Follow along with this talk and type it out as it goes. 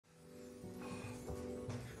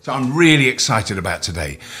So I'm really excited about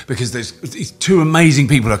today because there's these two amazing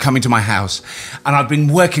people who are coming to my house, and I've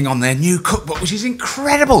been working on their new cookbook, which is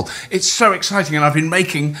incredible. It's so exciting, and I've been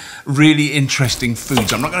making really interesting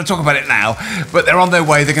foods. I'm not going to talk about it now, but they're on their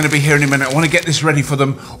way. They're going to be here in a minute. I want to get this ready for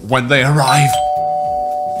them when they arrive.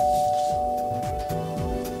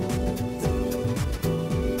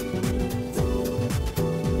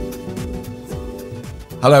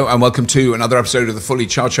 Hello and welcome to another episode of the Fully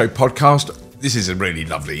Charged Show podcast. This is a really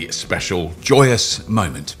lovely, special, joyous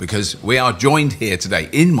moment because we are joined here today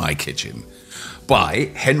in my kitchen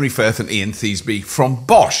by Firth and Ian Theasby from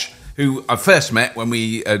BOSH, who I first met when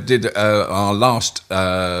we did our last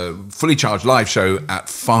Fully Charged live show at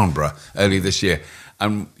Farnborough earlier this year.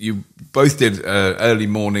 And you both did early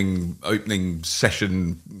morning opening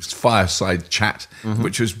session fireside chat,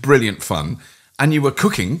 which was brilliant fun. And you were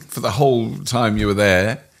cooking for the whole time you were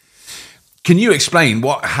there. Can you explain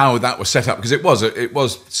how that was set up? Because it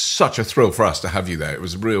was such a thrill for us to have you there. It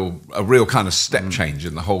was a real kind of step change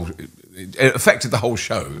in the whole. It affected the whole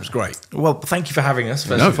show. It was great. Well, thank you for having us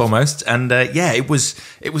first and foremost. And yeah, it was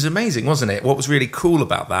amazing, wasn't it? What was really cool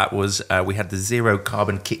about that was we had the zero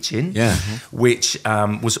carbon kitchen, which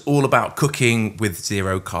was all about cooking with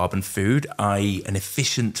zero carbon food, i.e. an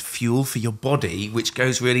efficient fuel for your body, which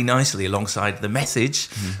goes really nicely alongside the message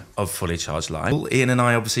of Fully Charged Live. Ian and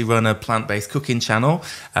I obviously run a plant-based cooking channel,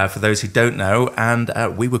 for those who don't know, and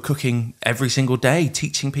we were cooking every single day,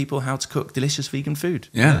 teaching people how to cook delicious vegan food.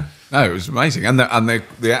 Yeah. No, it was amazing, and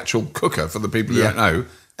the actual cooker for the people who don't know.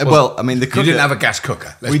 Well, I mean, the cooker, you didn't have a gas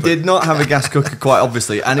cooker. We did not have a gas cooker, quite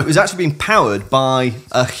obviously, and it was actually being powered by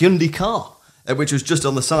a Hyundai car, which was just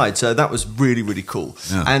on the side. So that was really, really cool.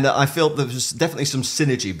 Yeah. And I feel there was definitely some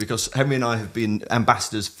synergy because Henry and I have been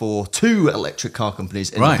ambassadors for two electric car companies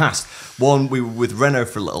in the past. One, we were with Renault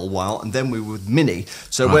for a little while, and then we were with Mini.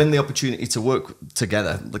 So when the opportunity to work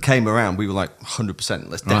together came around, we were like, 100%,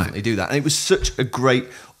 let's definitely do that. And it was such a great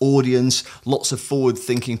audience, lots of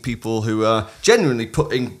forward-thinking people who are genuinely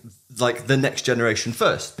putting like the next generation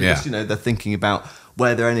first. Because, you know, they're thinking about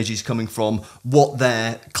where their energy is coming from, what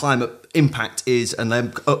their climate impact is, and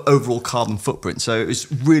their overall carbon footprint. So it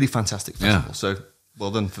was really fantastic festival. So well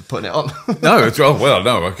done for putting it on.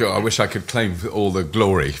 I wish I could claim all the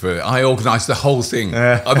glory, but I organised the whole thing.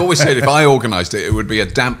 I've always said if I organised it, it would be a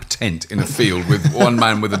damp tent in a field with one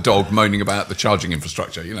man with a dog moaning about the charging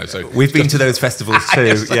infrastructure. You know, so we've been to those festivals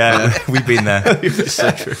too. We've been there. So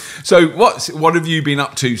true. So what have you been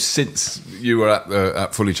up to since you were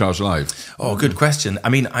at Fully Charged Live? Oh, good question. I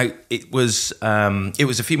mean, it was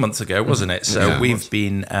a few months ago, wasn't it? So we've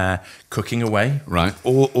been cooking away, right?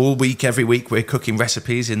 All week, every week, we're cooking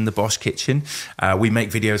recipes in the BOSH kitchen. We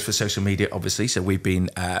make videos for social media, obviously. So we've been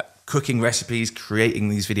cooking recipes, creating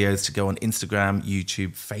these videos to go on Instagram,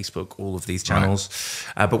 YouTube, Facebook, all of these channels.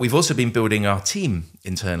 But we've also been building our team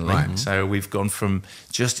internally. So we've gone from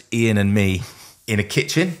just Ian and me in a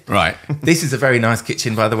kitchen. This is a very nice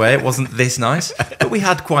kitchen, by the way. It wasn't this nice, but we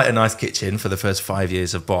had quite a nice kitchen for the first 5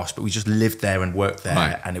 years of BOSH, but we just lived there and worked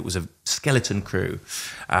there, and it was a skeleton crew.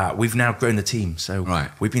 We've now grown the team, so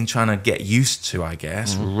we've been trying to get used to, I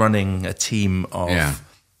guess, running a team of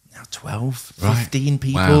now 12, 15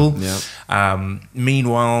 people.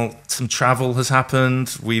 Meanwhile, some travel has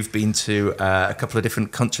happened. We've been to a couple of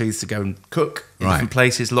different countries to go and cook in different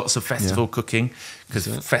places, lots of festival cooking, because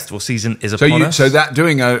festival season is upon us. So that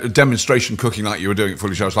doing a demonstration cooking like you were doing at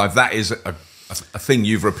Fully Charged Live, that is a thing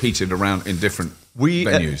you've repeated around in different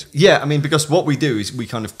venues. I mean, because what we do is we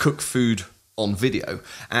kind of cook food on video,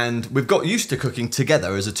 and we've got used to cooking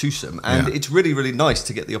together as a twosome, and it's really, really nice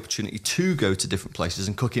to get the opportunity to go to different places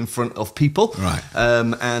and cook in front of people.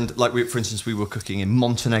 And like for instance, we were cooking in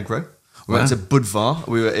Montenegro. We went to Budvar.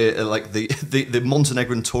 We were like the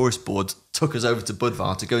Montenegrin tourist board took us over to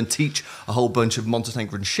Budvar to go and teach a whole bunch of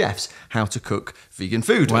Montenegrin chefs how to cook vegan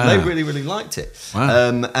food. And they really, really liked it.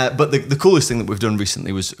 But the coolest thing that we've done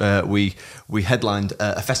recently was we headlined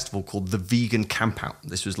a festival called the Vegan Campout.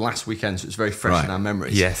 This was last weekend, so it's very fresh in our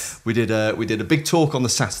memories. We did a big talk on the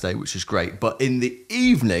Saturday, which was great. But in the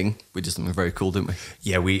evening, we did something very cool, didn't we?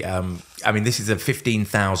 Yeah, I mean, this is a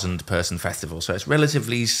 15,000 person festival, so it's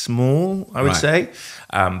relatively small, I would say.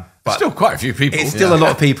 But still quite a few people. It's still a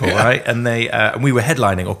lot of people, right? And we were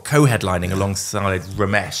headlining or co-headlining alongside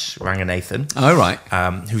Ramesh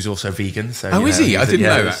Ranganathan. Who's also vegan. So, is he? I didn't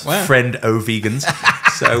know that. Wow. Friend O Vegans.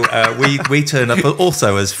 So we turn up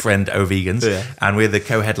also as Friend O Vegans, and we're the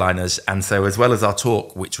co-headliners. And so as well as our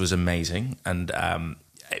talk, which was amazing, and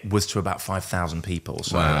was to about 5,000 people.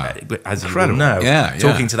 So Wow. as Incredible. you will know, Yeah,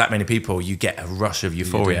 talking to that many people, you get a rush of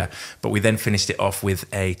euphoria. But we then finished it off with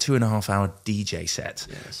a 2.5-hour DJ set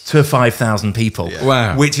to 5,000 people,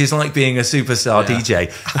 Wow. which is like being a superstar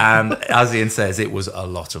DJ. And as Ian says, it was a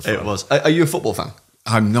lot of fun. It was. Are you a football fan?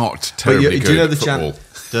 I'm not terribly good Do you know at the football. chant?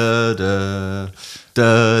 Da da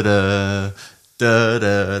da da. Da,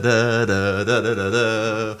 da, da, da, da, da,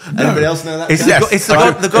 da. Anybody else know that? It's, chant? it's the,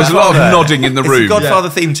 Right. God, the There's a lot of Godfather. nodding in the It's room. the Godfather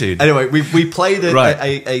theme tune. Anyway, we played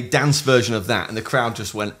Right. a dance version of that, and the crowd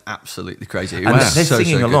just went absolutely crazy. It And was they're so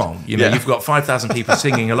singing good. along. You know, Yeah. you've got 5,000 people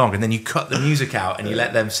singing along, and then you cut the music out and you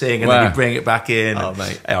let them sing, and Wow. then you bring it back in. Oh,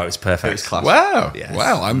 mate. Oh, it's perfect. It was class. Wow. Yes.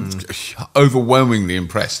 Wow. I'm overwhelmingly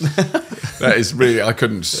impressed. That is really, I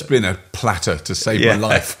couldn't spin a platter to save Yeah. my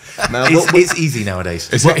life. Now, It's easy nowadays.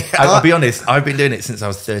 Is it? I'll be honest, I've been doing it since I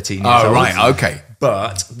was 13 years Oh, old. right. Okay.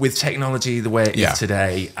 But with technology the way it is Yeah.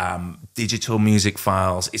 today, digital music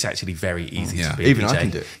files, it's actually very easy Yeah. to be a Even DJ. I can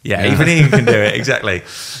do it. Yeah, even Ian can do it, exactly.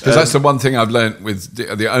 Because that's the one thing I've learned with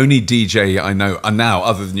the only DJ I know now,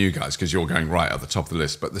 other than you guys, because you're going right at the top of the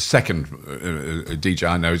list. But the second DJ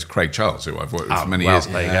I know is Craig Charles, who I've worked with for many well, years.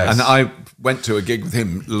 there you go. And I went to a gig with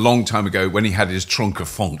him a long time ago when he had his trunk of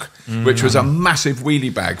funk, which was a massive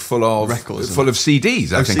wheelie bag full of Records, full of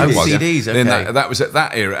CDs. I think CDs. it was. CDs, And okay. that was at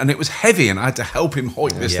that era, and it was heavy, and I had to help him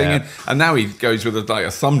hoik this thing Yeah. in. And now he goes with like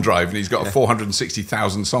a thumb drive, and he's got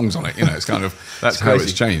 460,000 songs on it. You know, it's kind of that's how crazy.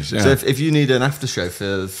 it's changed. Yeah. So if you need an after show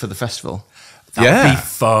for the festival, That'd be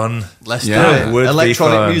fun. let's Yeah. do it. Would be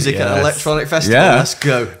Electronic fun, music at an yes. electronic festival. Yeah. Let's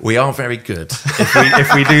go. We are very good,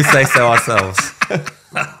 if we do say so ourselves.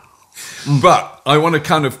 But I want to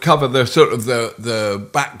kind of cover the sort of the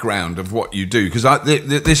background of what you do, because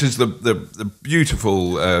this is the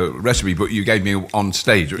beautiful recipe book you gave me on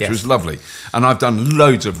stage, which Yes. was lovely. And I've done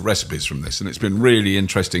loads of recipes from this, and it's been really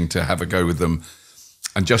interesting to have a go with them.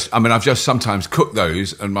 And I've just sometimes cooked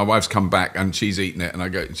those, and my wife's come back and she's eaten it,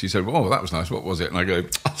 and she said, "Oh, that was nice. What was it?" And I go,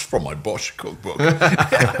 "That's from my BOSH cookbook."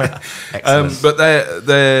 But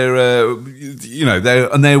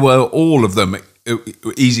they were all of them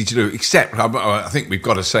easy to do, except I think we've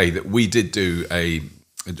got to say that we did do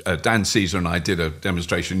Dan Caesar and I did a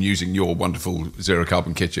demonstration using your wonderful zero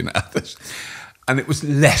carbon kitchen at this. And it was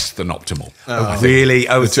less than optimal. Really?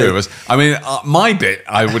 Oh, The two of us. I mean, my bit,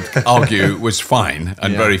 I would argue, was fine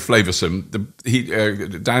and very flavoursome.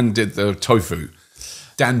 Dan did the tofu.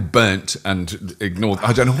 Dan burnt and ignored.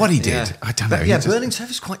 I don't know what he did. Yeah. I don't know. But He yeah, just- burning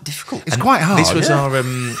tofu is quite difficult. It's quite hard. This was yeah.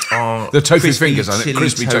 our The tofu crispy fingers, I think. chili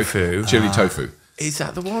Crispy tofu. Chili tofu. Is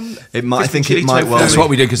that the one? It might- I Crispy think chili it might tofu. well That's be. what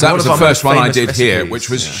we did, because that One was of the our first most one I famous did here, recipes. which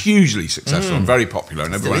was hugely successful and very popular,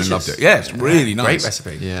 and everyone delicious. loved it. Yeah, it's really nice. Great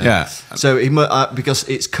recipe. Yeah. So because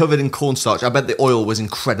it's covered in cornstarch, I bet the oil was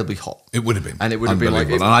incredibly hot. It would have been, And it would have been like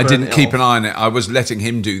unbelievable. it and I burnt didn't it keep off. an eye on it. I was letting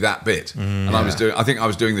him do that bit, and I think I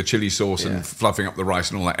was doing the chili sauce and fluffing up the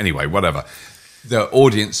rice and all that. Anyway, whatever. The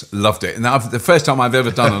audience loved it, and the first time I've ever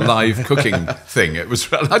done a live cooking thing, it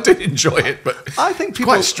was. I did enjoy it, but I think it's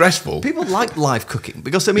people, quite stressful. People like live cooking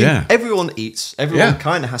because I mean Yeah. everyone eats. Everyone Yeah.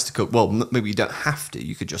 kind of has to cook. Well, maybe you don't have to.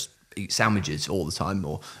 You could just eat sandwiches all the time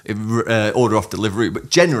or order off Deliveroo. But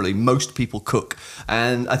generally, most people cook,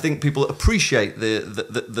 and I think people appreciate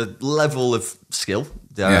the level of skill,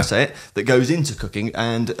 dare I say it, that goes into cooking.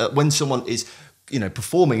 And when someone is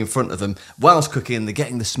performing in front of them whilst cooking, they're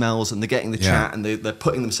getting the smells and they're getting the chat and they're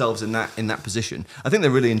putting themselves in that position. I think they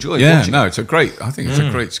really enjoy watching. No, I think it's a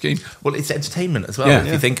great scheme. Well, it's entertainment as well, Yeah.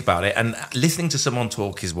 if you think about it. And listening to someone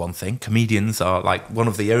talk is one thing. Comedians are like one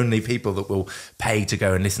of the only people that will pay to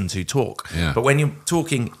go and listen to talk. Yeah. But when you're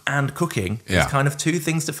talking and cooking, Yeah. it's kind of two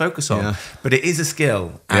things to focus on. Yeah. But it is a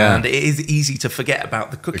skill, Yeah. and it is easy to forget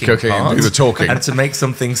about the cooking cooking and part do the talking. and to make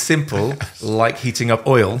something simple like heating up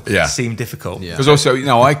oil Yeah. seem difficult. Yeah. Because also,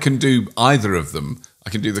 I can do either of them. I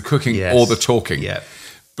can do the cooking Yes. or the talking. Yeah.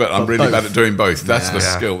 But I'm But really both. bad at doing both. That's the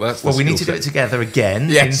Yeah. skill. That's the Well, we need to skill do it set. together again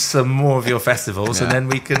Yes. in some more of your festivals, and then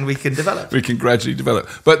we can develop. We can gradually develop.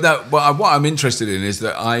 But what I'm interested in is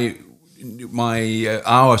that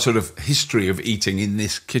our sort of history of eating in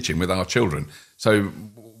this kitchen with our children. So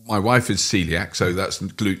my wife is celiac, so that's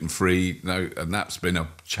gluten free. And that's been a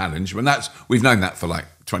challenge. And we've known that for like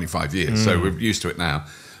 25 years, so we're used to it now.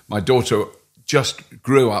 My daughter just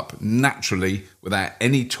grew up naturally without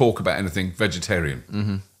any talk about anything vegetarian.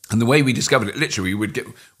 Mm-hmm. And the way we discovered it, literally,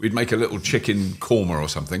 we'd make a little chicken korma or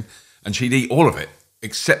something, and she'd eat all of it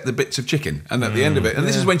except the bits of chicken. And at the end of it, and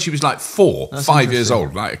this is when she was like 5 years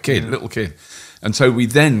old, like a kid, little kid. And so we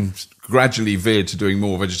then gradually veered to doing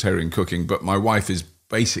more vegetarian cooking. But my wife is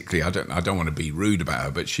basically, I don't want to be rude about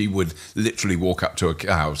her, but she would literally walk up to a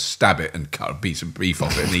cow, stab it, and cut a piece of beef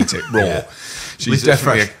off it and eat it raw. Yeah. She's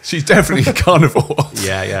definitely a carnivore.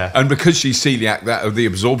 Yeah, yeah. And because she's celiac, the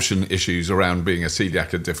absorption issues around being a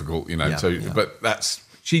celiac are difficult, you know. Yeah, But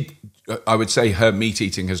I would say her meat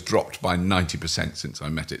eating has dropped by 90% since I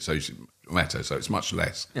met her, so it's much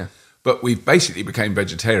less. Yeah. But we basically became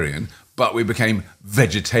vegetarian, but we became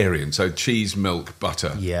vegetarian. So cheese, milk,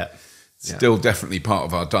 butter. Yeah. Still definitely part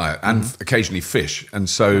of our diet, and occasionally fish. And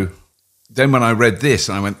so then when I read this,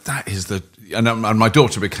 I went, that is and my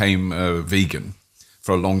daughter became vegan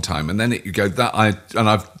for a long time. And then you go, and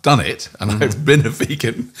I've done it, and I've been a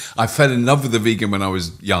vegan. I fell in love with a vegan when I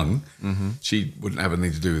was young. She wouldn't have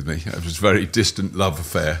anything to do with me. It was a very distant love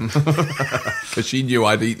affair. But she knew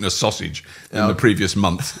I'd eaten a sausage in the previous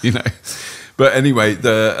month, you know. But anyway,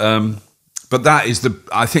 but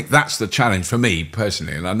I think that's the challenge for me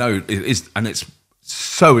personally, and I know it is, and it's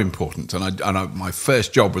so important. And my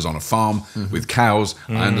first job was on a farm with cows.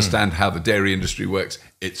 I understand how the dairy industry works.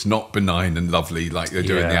 It's not benign and lovely like they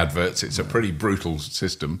do in the adverts. It's a pretty brutal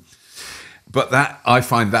system. But I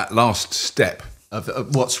find that last step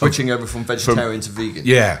of switching over from vegetarian to vegan.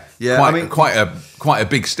 Yeah. I mean, quite a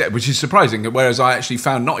big step, which is surprising. Whereas I actually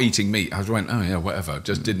found not eating meat, I went, oh yeah, whatever,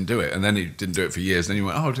 just didn't do it, and then he didn't do it for years. Then you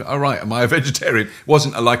went, oh, all right, am I a vegetarian? It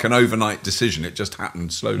wasn't like an overnight decision; it just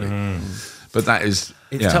happened slowly. But that is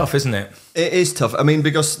it's tough, isn't it? It is tough. I mean,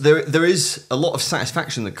 because there is a lot of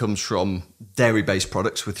satisfaction that comes from dairy-based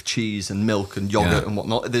products with cheese and milk and yogurt and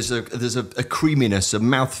whatnot. There's a creaminess, a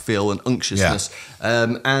mouthfeel, and unctuousness,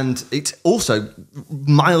 and it's also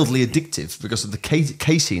mildly addictive because of the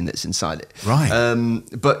casein that's inside it. Right.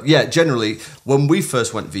 But yeah, generally, when we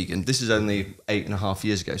first went vegan, this is only 8.5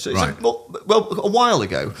 years ago, so it's a while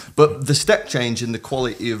ago. But the step change in the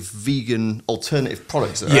quality of vegan alternative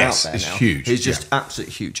products that are out there now huge. is just absolutely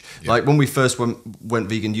huge. Like when we first went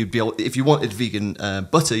vegan, you'd be able, if you wanted vegan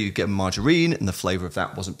butter, you'd get margarine, and the flavour of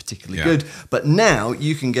that wasn't particularly good. But now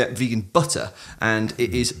you can get vegan butter, and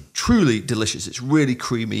it is truly delicious. It's really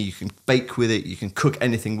creamy. You can bake with it. You can cook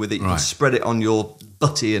anything with it. You can spread it on your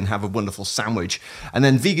butty and have a wonderful sandwich. And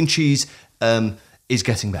then vegan cheese is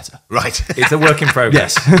getting better. Right. It's a work in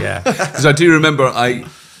progress. Yeah. Because I do remember I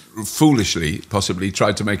foolishly, possibly,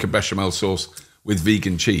 tried to make a bechamel sauce with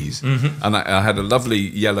vegan cheese, and I had a lovely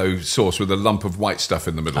yellow sauce with a lump of white stuff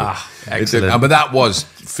in the middle. Excellent. But that was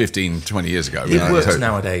 15, 20 years ago. It works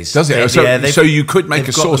nowadays. Does it? So you could make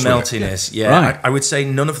a sauce with with the meltiness. it. Yeah, Right. I would say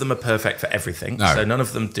none of them are perfect for everything. No. So none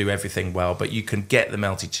of them do everything well, but you can get the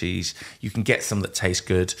melty cheese. You can get some that taste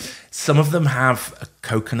good. Some of them have a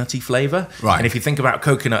coconutty flavour. Right. And if you think about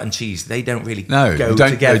coconut and cheese, they don't really No, go they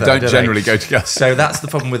together. don't generally go together. So that's the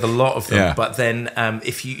problem with a lot of them. Yeah. But then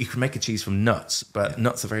if you can make a cheese from nuts, but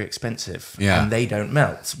nuts are very expensive, Yeah. and they don't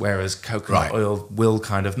melt, whereas coconut Right. oil will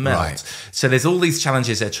kind of melt. Right. So there's all these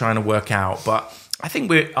challenges they're trying to work out, but I think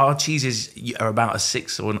our cheeses are about a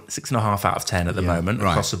 6 or 6.5 out of 10 at the moment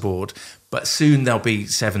across the board. But soon there'll be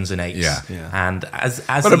 7s and 8s. Yeah. And as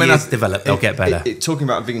the years develop, they'll get better. Talking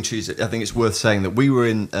about vegan cheese, I think it's worth saying that we were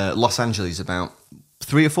in Los Angeles about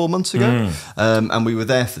 3 or 4 months ago, and we were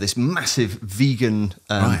there for this massive vegan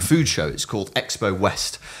food show. It's called Expo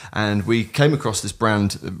West, and we came across this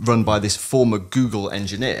brand run by this former Google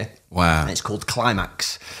engineer. Wow. And it's called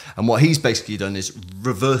Climax, and what he's basically done is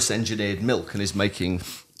reverse engineered milk and is making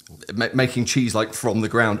cheese like from the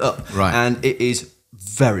ground up. Right. And it is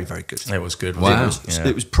very, very good. It was good. Wow.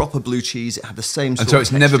 It was proper blue cheese. It had the same sort And so of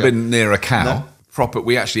it's never texture. been near a cow. No. Proper.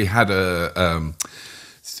 We actually had a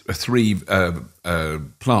 3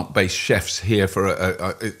 plant-based chefs here for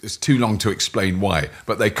it's too long to explain why,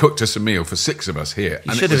 but they cooked us a meal for 6 of us here.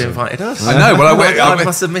 You should have invited us. I know, well, I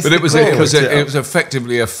must have missed but it was the call. it was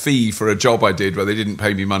effectively a fee for a job I did where they didn't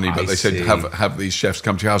pay me money, but they said see. have these chefs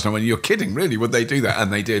come to your house. And I went, you're kidding, really? Would they do that?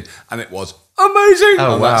 And they did, and it was amazing.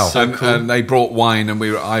 Oh, wow. And, and they brought wine, and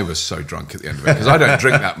I was so drunk at the end of it because I don't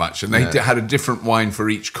drink that much, and they had a different wine for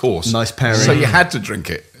each course. Nice pairing. So you had to drink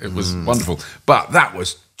it. It was wonderful, but that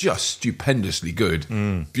was just stupendously good,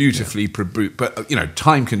 beautifully, but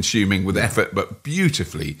time consuming with effort, but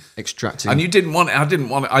beautifully extracting. And you didn't want it.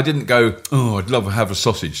 I didn't go, oh, I'd love to have a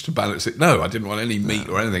sausage to balance it. No, I didn't want any meat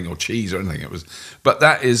or anything or cheese or anything. But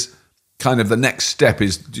that is kind of the next step.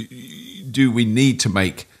 Is do we need to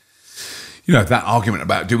make? That argument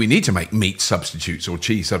about do we need to make meat substitutes or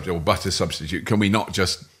cheese substitute or butter substitute? Can we not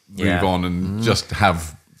just move on and just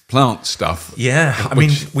have plant stuff. Yeah, I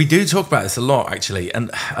mean, we do talk about this a lot, actually,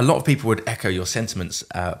 and a lot of people would echo your sentiments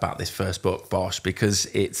about this first book, BOSH, because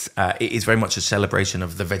it is very much a celebration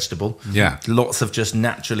of the vegetable. Yeah. Lots of just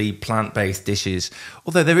naturally plant-based dishes,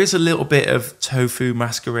 although there is a little bit of tofu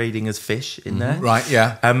masquerading as fish in there. Right,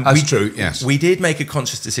 yeah. That's true, yes. We did make a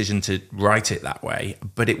conscious decision to write it that way,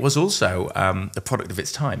 but it was also a product of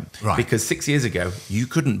its time. Right. Because 6 years ago, you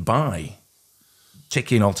couldn't buy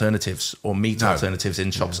chicken alternatives or meat alternatives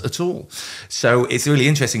in shops at all. So it's really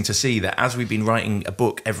interesting to see that as we've been writing a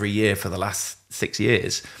book every year for the last 6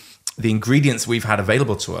 years, the ingredients we've had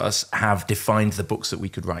available to us have defined the books that we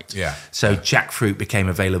could write. Yeah. So jackfruit became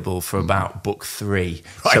available for about book 3.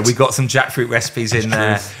 Right. So we got some jackfruit recipes in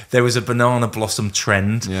there. There was a banana blossom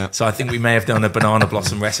trend. Yeah. So I think we may have done a banana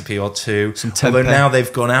blossom recipe or 2. Some tempeh. Although now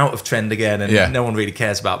they've gone out of trend again and no one really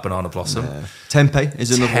cares about banana blossom. Tempeh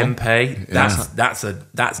is another one. Tempeh,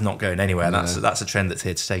 that's not going anywhere. That's a trend that's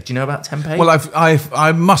here to stay. Do you know about tempeh? Well,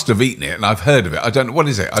 I must have eaten it, and I've heard of it. I don't know what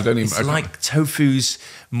is it. I don't even. It's like tofu's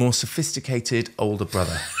more sophisticated older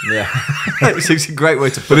brother. Yeah, it's a great way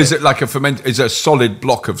to put it. But is it like is a solid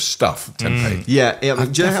block of stuff, tempeh? Yeah. Do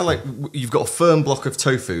you know how like you've got a firm block of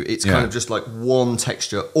tofu? It's kind of just like one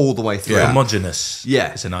texture all the way through. Yeah. Homogeneous.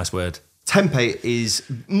 Yeah. It's a nice word. Tempeh is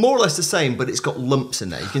more or less the same, but it's got lumps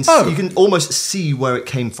in there. You can almost see where it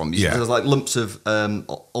came from. There's like lumps of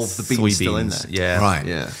the beans still in there.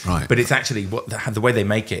 Yeah, Right. But it's actually the way they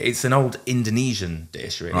make it. It's an old Indonesian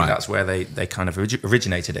dish, really. Right. That's where they kind of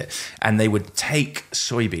originated it. And they would take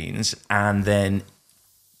soybeans and then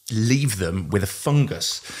leave them with a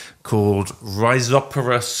fungus called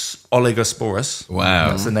Rhizoporus oligosporus. Wow.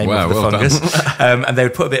 That's the name of the fungus. And they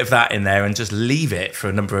would put a bit of that in there and just leave it for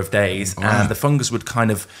a number of days. Wow. And the fungus would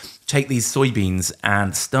kind of take these soybeans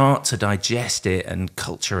and start to digest it and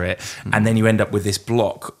culture it. And then you end up with this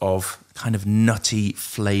block of kind of nutty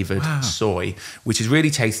flavored soy, which is really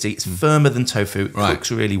tasty. It's firmer than tofu, it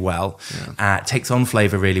cooks really well, takes on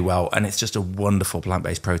flavor really well. And it's just a wonderful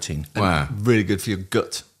plant-based protein. Wow. Really good for your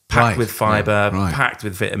gut. Packed with fiber, Right. packed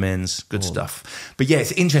with vitamins, good stuff. But yeah,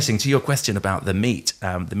 it's interesting to your question about the meat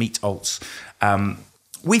alts.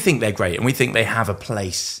 We think they're great and we think they have a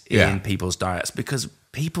place in people's diets because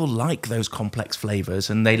people like those complex flavors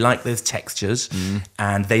and they like those textures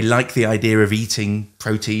and they like the idea of eating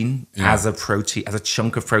protein as a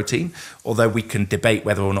chunk of protein. Although we can debate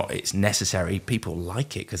whether or not it's necessary, people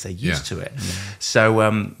like it because they're used to it.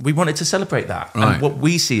 So we wanted to celebrate that. Right. And what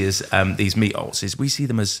we see as these meat alts is we see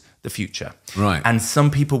them as the future. Right. And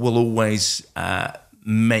some people will always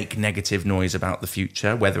make negative noise about the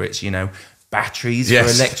future, whether it's, batteries for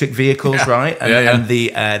electric vehicles, right? And, and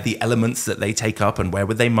the elements that they take up and where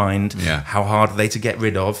would they mind? How hard are they to get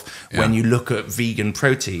rid of? When you look at vegan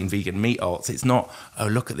protein, vegan meat alts, it's not, oh,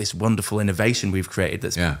 look at this wonderful innovation we've created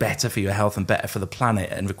that's better for your health and better for the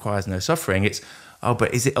planet and requires no suffering. It's, oh,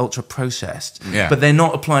 but is it ultra processed? But they're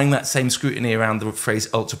not applying that same scrutiny around the phrase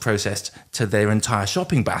ultra processed to their entire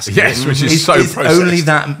shopping basket. Yes, which is so it's processed. only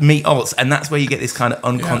that meat alts, and that's where you get this kind of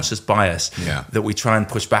unconscious bias that we try and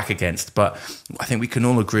push back against. But I think we can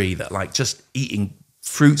all agree that like just eating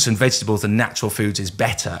fruits and vegetables and natural foods is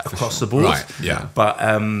better across the board. Right, yeah. But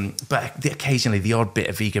occasionally the odd bit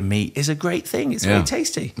of vegan meat is a great thing. It's very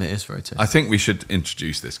tasty. It is very tasty. I think we should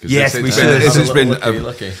introduce this because Yes, we should. This has been,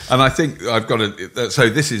 lucky. and I think I've got to. So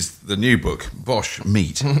this is the new book, BOSH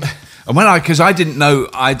Meat. And because I don't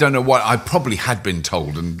know what I probably had been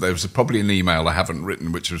told, and there was probably an email I haven't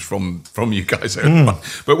written, which was from you guys.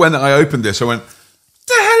 But when I opened this, I went,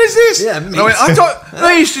 "The hell is this?" Yeah, and I thought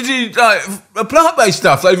they used to do like plant-based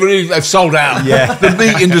stuff. They've sold out. Yeah. The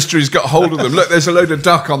meat industry's got hold of them. Look, there's a load of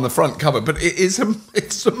duck on the front cover, but it's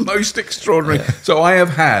the most extraordinary. Yeah. So I have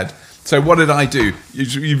had. So what did I do?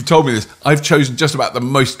 You've told me this. I've chosen just about the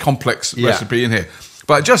most complex recipe in here.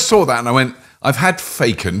 But I just saw that and I went, I've had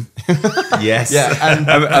bacon. Yes.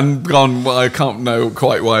 and gone, well, I can't know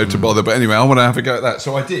quite why to bother. But anyway, I want to have a go at that.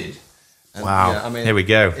 So I did. And wow. Here we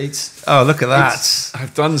go. Oh, look at that.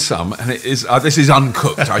 I've done some, and it is. This is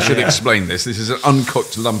uncooked. I should explain this. This is an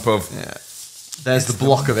uncooked lump of. Yeah. There's the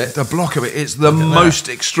block of it. The block of it. It's the most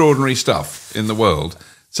extraordinary stuff in the world.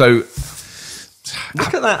 So.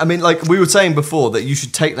 Look at that. I mean, like we were saying before, that you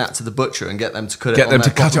should take that to the butcher and get them to cut it. Get them to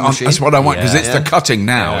cut it on. That's what I want because it's the cutting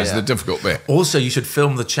now is the difficult bit. Also, you should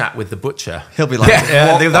film the chat with the butcher. He'll be like,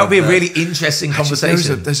 that would be a really interesting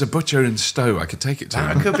conversation. There's a butcher in Stowe. I could take it to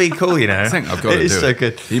him. That could be cool, I think I've got to do it. It is so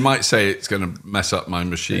good. He might say it's going to mess up my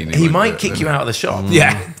machine. He might kick you out of the shop.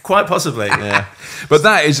 Yeah, quite possibly. Yeah. But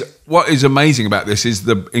that is what is amazing about this is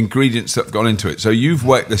the ingredients that have gone into it. So you've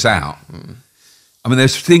worked this out. I mean,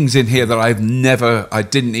 there's things in here that I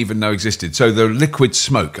didn't even know existed. So the liquid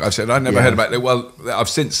smoke, I said, I never heard about it. Well, I've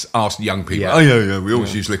since asked young people, we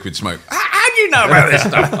always use liquid smoke. How do you know about this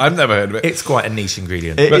stuff? I've never heard of it. It's quite a niche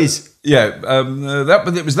ingredient. It is. Yeah,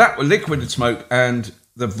 but it was that liquid smoke and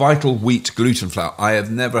the Vital Wheat gluten flour. I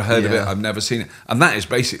have never heard of it. I've never seen it. And that is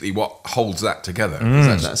basically what holds that together.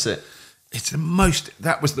 That's it. It's the most,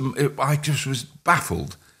 I just was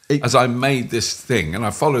baffled. As I made this thing, and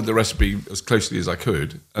I followed the recipe as closely as I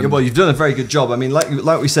could. Well, you've done a very good job. I mean,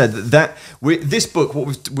 like we said, this book,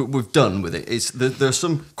 what we've done with it is there are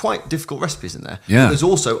some quite difficult recipes in there. Yeah. But there's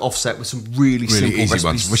also offset with some really simple easy recipes,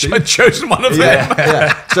 ones, which I'd chosen one of them.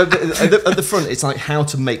 Yeah. So at the front, it's like how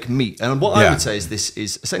to make meat, and what I would say is this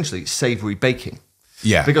is essentially savoury baking.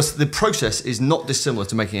 Yeah. Because the process is not dissimilar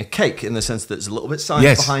to making a cake in the sense that there's a little bit of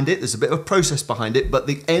science behind it, there's a bit of a process behind it, but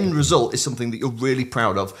the end result is something that you're really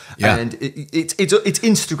proud of. Yeah. And it's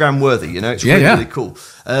Instagram worthy, you know, it's really cool.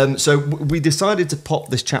 So we decided to pop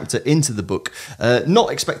this chapter into the book,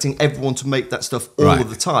 not expecting everyone to make that stuff all of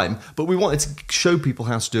the time, but we wanted to show people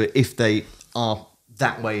how to do it if they are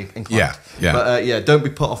that way inclined. But don't be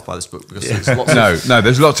put off by this book because there's lots of...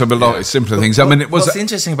 there's lots of a lot simpler things. I mean, what's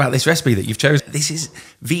interesting about this recipe that you've chosen,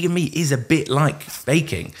 vegan meat is a bit like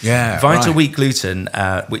baking. Vital Wheat gluten,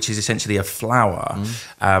 which is essentially a flour,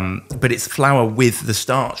 but it's flour with the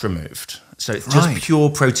starch removed. So it's just pure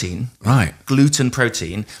protein, gluten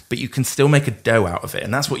protein, but you can still make a dough out of it.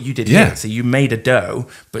 And that's what you did here. So you made a dough,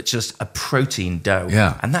 but just a protein dough.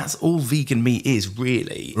 And that's all vegan meat is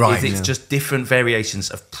really. It's just different variations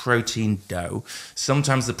of protein dough.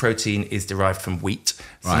 Sometimes the protein is derived from wheat.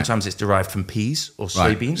 Sometimes it's derived from peas or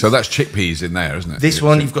soybeans. So that's chickpeas in there, isn't it? This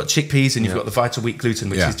one, you've got chickpeas and you've got the Vital Wheat gluten,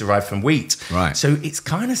 which is derived from wheat. So it's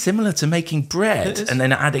kind of similar to making bread and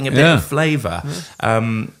then adding a bit of flavour.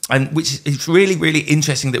 And which is really, really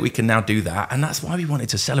interesting that we can now do that. And that's why we wanted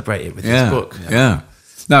to celebrate it with this book. No,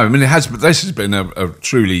 I mean, this has been a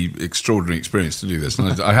truly extraordinary experience to do this.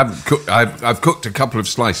 And I haven't cooked, I've cooked a couple of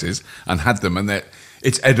slices and had them, and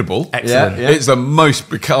it's edible. Excellent. It's the most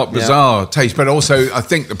bizarre taste, but also I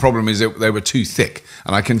think the problem is they were too thick,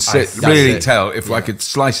 and I can really tell if I could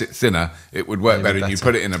slice it thinner, it would work better. And you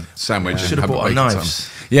put it in a sandwich. And should have bought knives.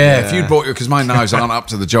 If you'd bought it, because my knives aren't up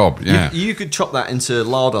to the job. You could chop that into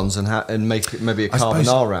lardons and make maybe a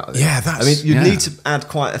carbonara out of it. I mean, you need to add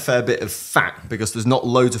quite a fair bit of fat because there's not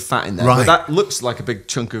loads of fat in there. But that looks like a big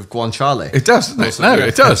chunk of guanciale. It does.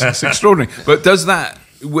 It does. It's extraordinary. But does that?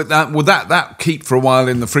 Would that keep for a while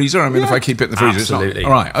in the freezer? I mean, if I keep it in the freezer, absolutely. It's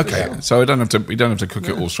not, all right. Okay, so we don't have to cook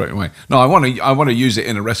it all straight away. No, I want to use it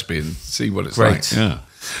in a recipe and see what it's like. Yeah,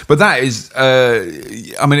 but that is,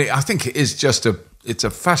 I mean, I think it is just it's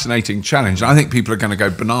a fascinating challenge. And I think people are going to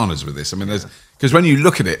go bananas with this. I mean, because when you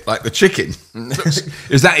look at it, like the chicken,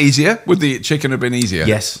 is that easier? Would the chicken have been easier?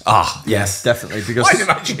 Yes. Yes, definitely. Because why did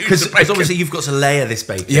I choose because obviously you've got to layer this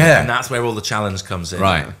bacon, and that's where all the challenge comes in.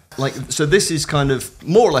 Right. So this is kind of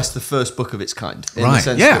more or less the first book of its kind. In the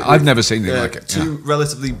sense that I've never seen anything like it. Two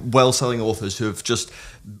relatively well-selling authors who have just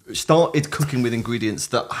started cooking with ingredients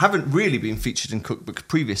that haven't really been featured in cookbooks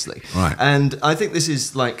previously. Right. And I think this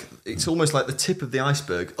is it's almost like the tip of the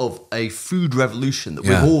iceberg of a food revolution that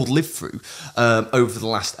we've all lived through over the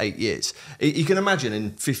last 8 years. You can imagine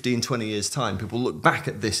in 15, 20 years' time, people look back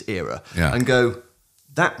at this era and go,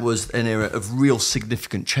 that was an era of real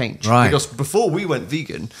significant change. Because before we went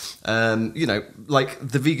vegan,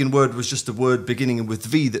 the vegan word was just a word beginning with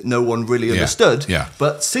V that no one really understood.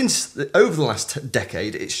 But since over the last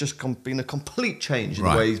decade, it's just been a complete change in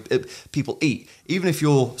the way people eat. Even if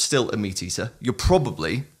you're still a meat eater, you're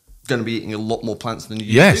probably going to be eating a lot more plants than you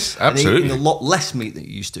used to. Yes, absolutely. And eating a lot less meat than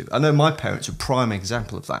you used to. I know my parents are a prime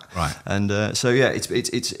example of that. And it's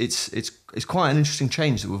quite an interesting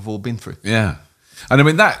change that we've all been through. Yeah. And I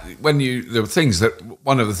mean one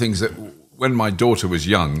of the things that when my daughter was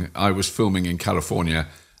young, I was filming in California,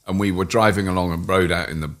 and we were driving along a road out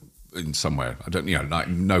in somewhere, I don't like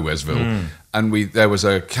Nowheresville, and there was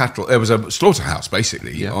a slaughterhouse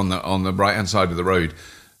basically on the right hand side of the road,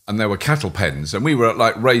 and there were cattle pens, and we were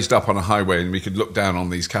raised up on a highway, and we could look down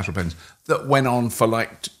on these cattle pens that went on for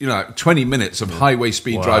 20 minutes of highway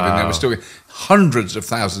speed driving. There were still hundreds of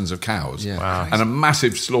thousands of cows, and a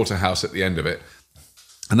massive slaughterhouse at the end of it.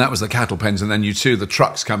 And that was the cattle pens, and then you see the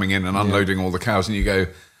trucks coming in and unloading all the cows, and you go,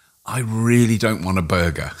 I really don't want a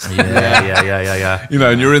burger. Yeah.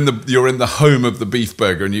 And you're in the home of the beef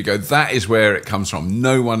burger, and you go, that is where it comes from.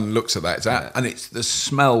 No one looks at that. And the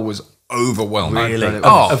smell was overwhelming. Really? It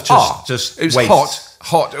was waste.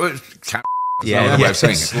 hot. It was way of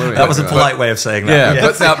saying it. That was a polite way of saying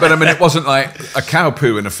that. But I mean, it wasn't like a cow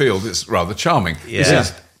poo in a field. It's rather charming. This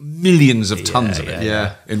is millions of tons of it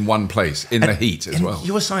Yeah. in one place in the heat as well.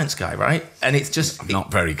 You're a science guy, right? And it's just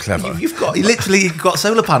Not very clever. You've got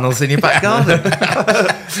solar panels in your back garden.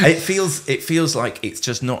 It feels like it's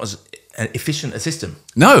just not as efficient a system.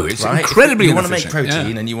 No, it's right? incredibly If you want to make inefficient,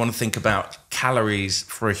 protein yeah. and you want to think about calories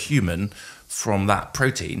for a human from that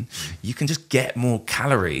protein, you can just get more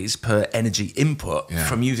calories per energy input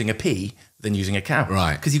from using a pea than using a cow.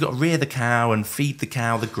 Right. Because you've got to rear the cow and feed the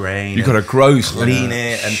cow the grain. You've got to grow, clean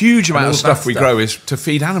it. And huge amount all of stuff we that grow is to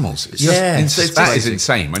feed animals. It's just, that is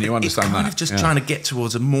insane when you understand it's kind that. of just trying to get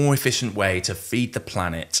towards a more efficient way to feed the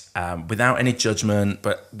planet without any judgment.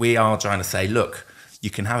 But we are trying to say, look, you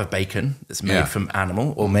can have a bacon that's made from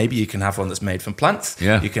animal, or maybe you can have one that's made from plants.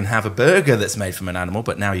 Yeah. You can have a burger that's made from an animal,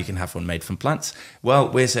 but now you can have one made from plants. Well,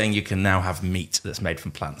 we're saying you can now have meat that's made from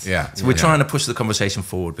plants. Yeah. So we're trying to push the conversation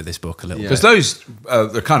forward with this book a little bit. Because those,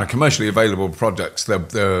 the kind of commercially available products, the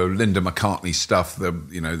Linda McCartney stuff,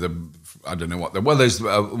 I don't know what. Well, there's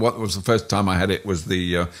what was the first time I had it was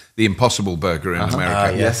the Impossible Burger in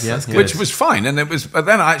America, yes, that's good. which was fine, and it was. But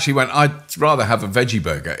then I actually went, I'd rather have a veggie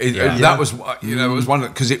burger. That was, it was one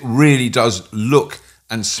because it really does look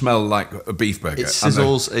and smell like a beef burger. It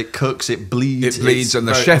sizzles, it cooks, it bleeds. It bleeds, and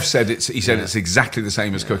the chef said it's exactly the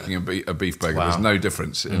same as cooking a beef burger. Wow. There's no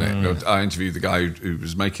difference in it. I interviewed the guy who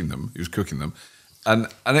was making them, who was cooking them. And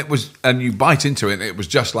it was, and you bite into it, and it was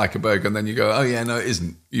just like a burger, and then you go, oh yeah, no, it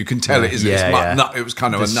isn't. You can tell it isn't. It was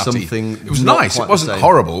kind of There's a nutty. something It was not nice. quite It wasn't the same.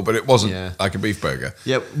 horrible, but it wasn't like a beef burger.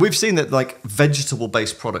 Yeah, we've seen that like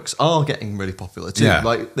vegetable-based products are getting really popular too. Yeah.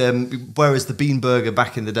 Like whereas the bean burger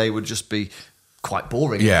back in the day would just be quite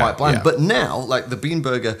boring and quite bland. Yeah. But now, like the bean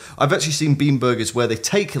burger, I've actually seen bean burgers where they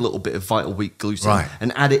take a little bit of vital wheat gluten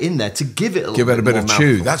and add it in there to give it a little bit bit more of chew.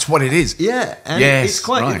 mouthful. That's what it is. Yeah, and Yes, it's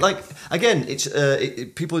quite right. like again, it's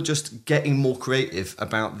people are just getting more creative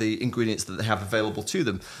about the ingredients that they have available to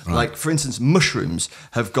them. Right. Like for instance, mushrooms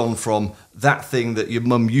have gone from that thing that your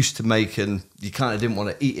mum used to make and you kind of didn't want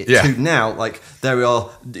to eat it to now like there are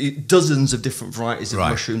dozens of different varieties of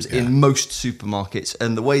mushrooms in most supermarkets,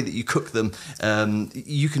 and the way that you cook them,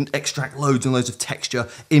 you can extract loads and loads of texture,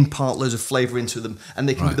 impart loads of flavour into them, and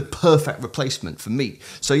they can be the perfect replacement for meat.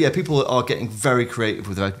 So yeah, people are getting very creative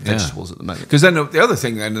with vegetables at the moment. Because then the other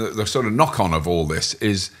thing, then the sort of knock-on of all this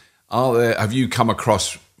is, have you come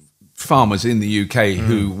across farmers in the UK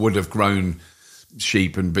who would have grown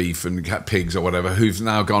sheep and beef and pigs or whatever, who've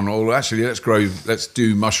now gone, oh, actually, let's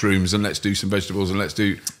do mushrooms and let's do some vegetables and let's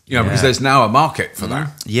do, because there's now a market for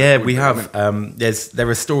that. Yeah, we have. There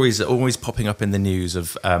are stories that are always popping up in the news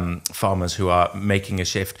of farmers who are making a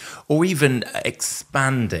shift or even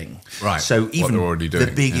expanding. Right, So what even they're already doing,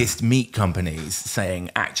 the biggest meat companies saying,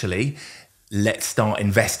 actually, let's start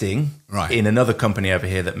investing in another company over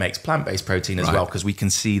here that makes plant-based protein as well, because we can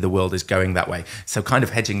see the world is going that way. So kind of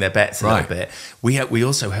hedging their bets a little bit. We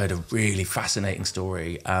also heard a really fascinating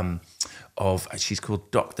story of, she's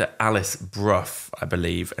called Dr. Alice Bruff, I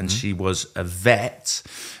believe, and she was a vet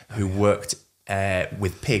who worked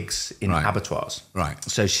with pigs in abattoirs. Right.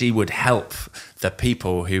 So she would help the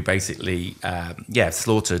people who basically,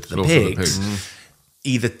 slaughtered the pigs.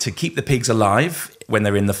 Either to keep the pigs alive when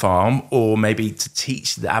they're in the farm, or maybe to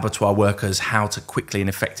teach the abattoir workers how to quickly and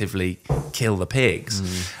effectively kill the pigs.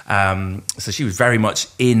 So she was very much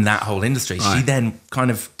in that whole industry. She then kind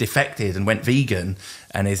of defected and went vegan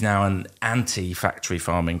and is now an anti-factory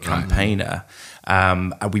farming campaigner.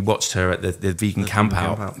 And we watched her at the vegan camp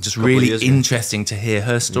out. Just really interesting to hear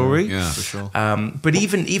her story. Yeah, for sure. But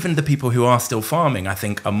even the people who are still farming, I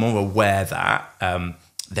think, are more aware that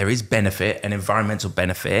there is benefit and environmental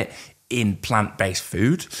benefit in plant-based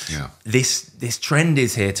food. Yeah. This trend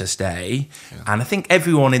is here to stay, and I think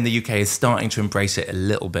everyone in the UK is starting to embrace it a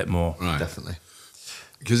little bit more. Right. Definitely.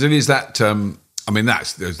 Because it is that,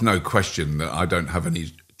 there's no question that I don't have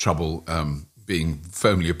any trouble being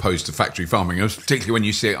firmly opposed to factory farming, particularly when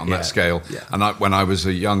you see it on that scale. Yeah. And when I was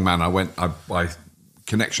a young man, by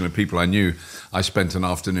connection of people I knew, I spent an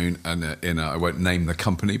afternoon in I won't name the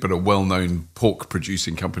company, but a well-known pork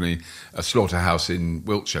producing company, a slaughterhouse in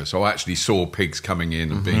Wiltshire. So I actually saw pigs coming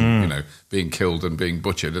in and being killed and being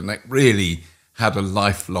butchered, and that really had a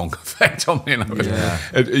lifelong effect on me.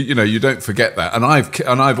 And you don't forget that. And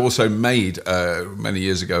I've also made many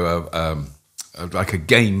years ago like a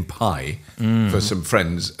game pie for some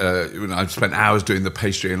friends. I spent hours doing the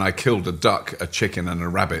pastry, and I killed a duck, a chicken, and a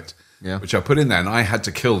rabbit. Yeah. Which I put in there, and I had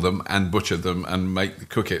to kill them and butcher them and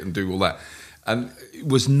cook it and do all that. and it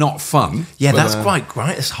was not fun. Yeah, that's quite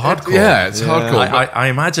great. It's hardcore. Yeah, it's hardcore. I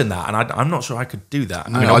imagine that, and I'm not sure I could do that.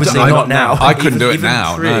 No, I mean, obviously not now. I couldn't do it even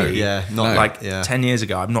now. No. Yeah, not like 10 years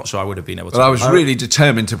ago. I'm not sure I would have been able to. But I was really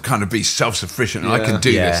determined to kind of be self-sufficient, and I can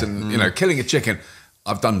do this. And killing a chicken,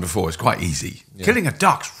 I've done before. It's quite easy. Killing a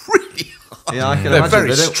duck's really hard. Yeah, I can They're imagine.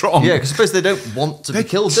 very strong. Yeah, because I suppose they don't want to be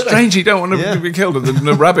killed, do they? Strangely don't want to be killed. And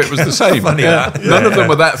the rabbit was the same. Funny, None of them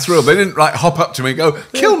were that thrilled. They didn't like hop up to me and go,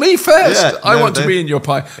 kill me first. Yeah, I want to be in your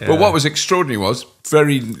pie. Yeah. But what was extraordinary was,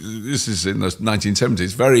 this is in the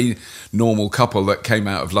 1970s, very normal couple that came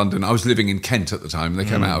out of London. I was living in Kent at the time. They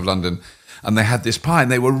came out of London. And they had this pie,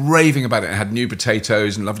 and they were raving about it. It had new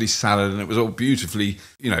potatoes and lovely salad, and it was all beautifully,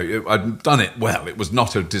 I'd done it well. It was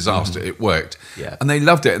not a disaster. It worked. Yeah. And they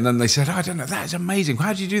loved it. And then they said, I don't know, that is amazing.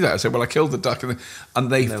 How did you do that? I said, well, I killed the duck. And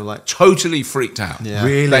they were like, totally freaked out. Yeah.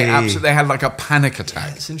 Really? They had like a panic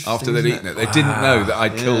attack after they'd eaten it. They didn't know that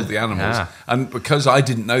I'd killed the animals. Yeah. And because I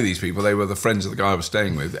didn't know these people, they were the friends of the guy I was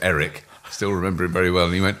staying with, Eric. I still remember him very well.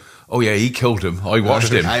 And he went, oh yeah, he killed him. I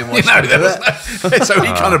watched him. So he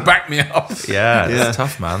kind of backed me up. Yeah, it's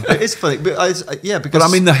tough, man. It's funny, but because But I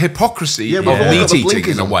mean, the hypocrisy of we've all got meat the eating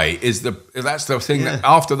blinkers in a on. way that's the thing that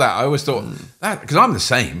after that I always thought that, because I'm the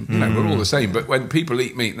same, we're all the same. But when people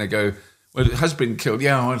eat meat and they go, well, it has been killed.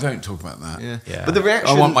 Yeah, I don't talk about that. Yeah. But the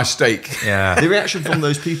reaction, I want my steak. Yeah. The reaction from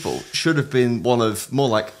those people should have been one of more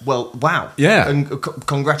like, well, wow. Yeah. And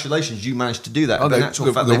congratulations, you managed to do that. Oh, But in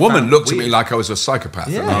actual fact, the they woman found looked at weird. me like I was a psychopath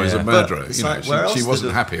and Yeah. I was a Yeah. murderer. But it's like, where she else wasn't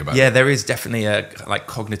did it- happy about Yeah, it. there is definitely a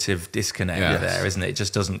cognitive disconnect Yes. there, isn't it? It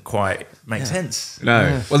just doesn't quite make sense.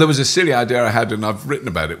 No. Well, there was a silly idea I had, and I've written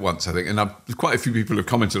about it once, I think, and quite a few people have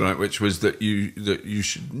commented on it, which was that you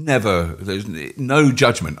should never. There's no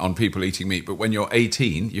judgment on people eating meat, but when you're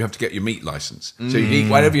 18, you have to get your meat license. So you eat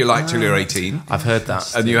whatever you like till you're 18. I've heard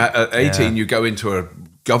that. And at 18, you go into a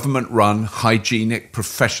government-run, hygienic,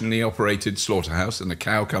 professionally operated slaughterhouse, and a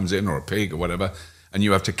cow comes in, or a pig, or whatever, and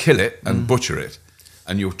you have to kill it and butcher it.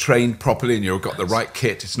 And you're trained properly, and you've got the right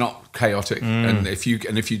kit. It's not chaotic. And if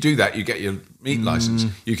you do that, you get your meat license.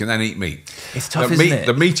 You can then eat meat. It's tough, The isn't meat- it?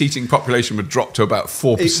 The meat-eating population would drop to about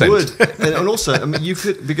 4%. It would. And also, I mean, you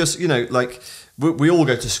could, because, like, we all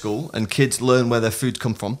go to school and kids learn where their food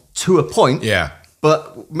come from to a point. Yeah.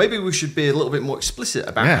 But maybe we should be a little bit more explicit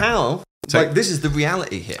about how, this is the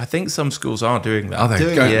reality here. I think some schools are doing that. Are they?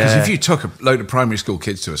 Doing Because it. Yeah. if you took a load of primary school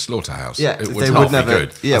kids to a slaughterhouse, Yeah, it they would would not be never-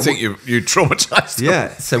 good. yeah, I think you traumatised them.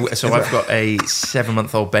 Yeah. So I've got a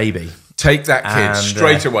 7-month-old baby. Take that kid And,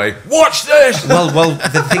 straight away. Watch this! Well,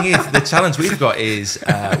 the thing is, the challenge we've got is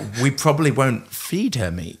we probably won't feed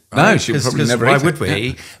her meat. No, right? she'll 'Cause- probably 'cause never why eat would it. we?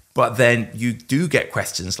 Yeah. But then you do get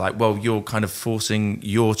questions like, well, you're kind of forcing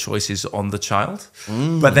your choices on the child.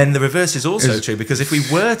 But then the reverse is also true, because if we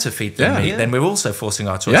were to feed them meat, then we're also forcing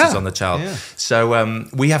our choices on the child. Yeah. So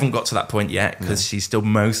we haven't got to that point yet, because she's still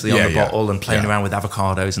mostly on the bottle and playing around with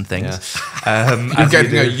avocados and things. You're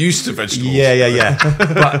getting her used to vegetables. Yeah.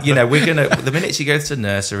 But we're gonna. The minute she goes to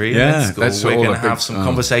nursery and school, that's we're all gonna a big- have some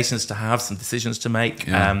conversations to have, some decisions to make.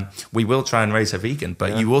 Yeah. We will try and raise her vegan,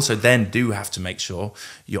 but you also then do have to make sure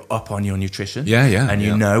you're up on your nutrition. And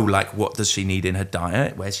you know, like, what does she need in her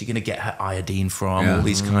diet? Where's she going to get her iodine from? All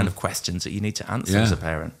these kind of questions that you need to answer as a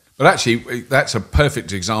parent. But actually, that's a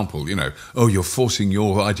perfect example. You're forcing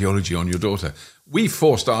your ideology on your daughter. We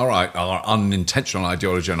forced our unintentional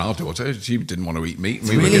ideology on our daughter. She didn't want to eat meat. It's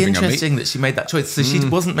We were really giving her meat. interesting that she made that choice. So she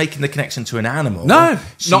wasn't making the connection to an animal. No,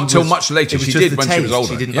 She not till was- much later. it was She just did the when she was taste.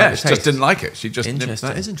 older. She didn't yeah, like the she just taste. didn't like it. She just Interesting.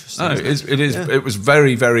 That is interesting. No, isn't it is. It was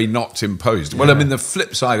very, very not imposed. Well, I mean, the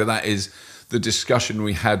flip side of that is the discussion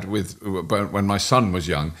we had with when my son was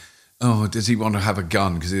young. Oh, does he want to have a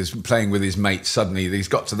gun? Because he was playing with his mates. Suddenly, he's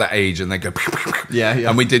got to that age, and they go, Yeah.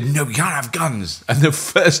 And we did, no, we can't have guns. And the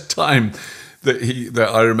first time that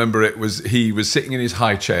I remember it was he was sitting in his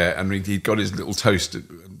high chair, and he'd got his little toast,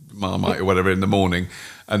 Marmite or whatever, in the morning.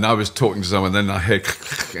 And I was talking to someone, and then I heard,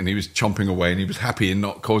 and he was chomping away, and he was happy and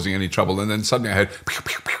not causing any trouble. And then suddenly I heard,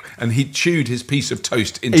 and he chewed his piece of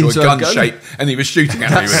toast into a gun shape, and he was shooting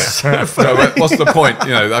at me with it. So what's the point?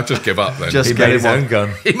 I just give up then. He made his own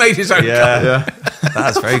gun. He made his own gun. Yeah.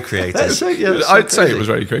 That's very creative. I'd say it was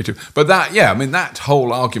very creative. But that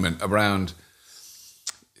whole argument around,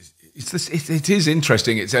 it is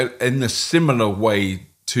interesting. It's in a similar way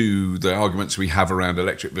to the arguments we have around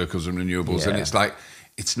electric vehicles and renewables. And it's like,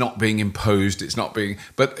 it's not being imposed,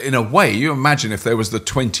 but in a way, you imagine if there was the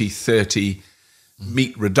 2030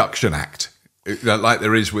 Meat Reduction Act, like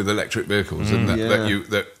there is with electric vehicles, and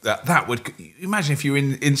that would, imagine if you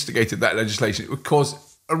instigated that legislation, it would cause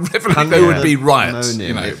a revolution. There would be riots.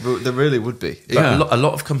 There really would be. But a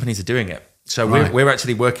lot of companies are doing it. So Right. we're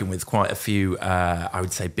actually working with quite a few, I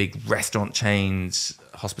would say, big restaurant chains,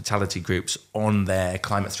 hospitality groups on their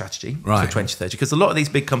climate strategy for 2030. Because a lot of these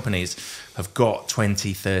big companies have got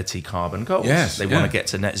 2030 carbon goals. Yes, they want to get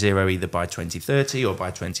to net zero either by 2030 or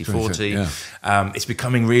by 2040. Yeah. It's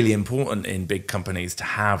becoming really important in big companies to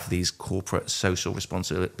have these corporate social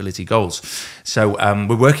responsibility goals. So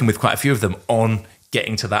we're working with quite a few of them on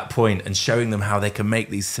getting to that point and showing them how they can make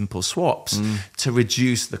these simple swaps to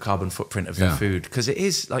reduce the carbon footprint of their food, because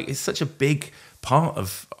it's such a big part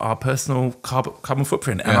of our personal carbon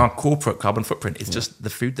footprint and our corporate carbon footprint is just the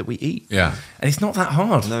food that we eat. Yeah. And it's not that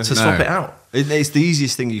hard to swap it out. It's the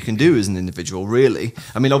easiest thing you can do as an individual, really.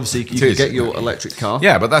 I mean, obviously, you can get your electric car.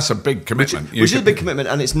 Yeah, but that's a big commitment. Which is a big commitment,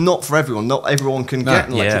 and it's not for everyone. Not everyone can get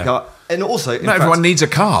an electric car. And also, not everyone needs a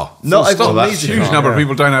car. Not everyone needs a car. A huge number of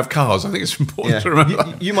people don't have cars. I think it's important to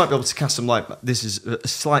remember. You might be able to cast some light. This is a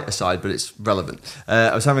slight aside, but it's relevant.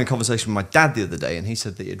 I was having a conversation with my dad the other day, and he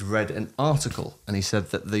said that he had read an article, and he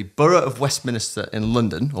said that the Borough of Westminster in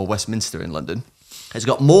London, or Westminster in London, has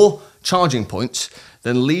got more charging points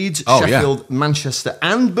than Leeds, Sheffield, Manchester,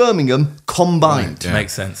 and Birmingham combined.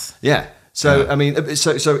 Makes sense. Yeah. So I mean,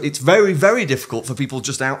 so it's very, very difficult for people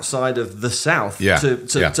just outside of the south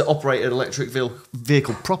to operate an electric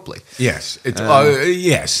vehicle properly. Yes, it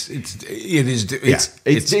is. It's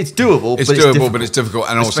doable. It's doable, but it's difficult.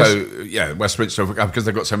 And also, Westminster, because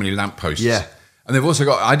they've got so many lampposts. Yeah, and they've also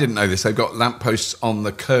got. I didn't know this. They've got lampposts on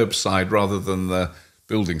the curb side rather than the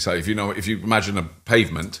building. So if you imagine a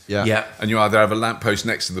pavement, and you either have a lamppost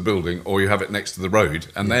next to the building or you have it next to the road,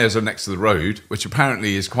 and theirs are next to the road, which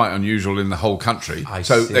apparently is quite unusual in the whole country.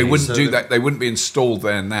 They wouldn't do that. They wouldn't be installed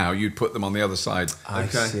there now. You'd put them on the other side. I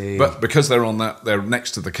see. But because they're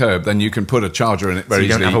next to the curb, then you can put a charger in it very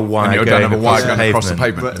easily. You don't have a wire going across the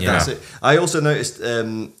pavement. That's it. I also noticed.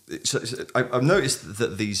 I've noticed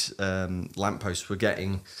that these lampposts were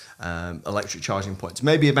getting electric charging points.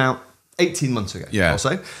 Maybe about 18 months ago or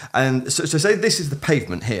so. And so say this is the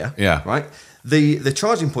pavement here, right? The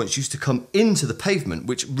charging points used to come into the pavement,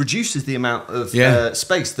 which reduces the amount of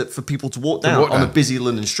space that for people to walk down on a busy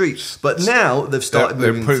London street. But now they've started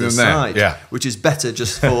moving to the side, which is better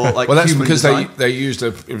just for like. Well, that's human because design. they used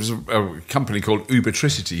a company called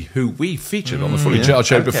Ubertricity, who we featured on the Fully Charged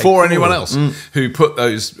show before anyone else, who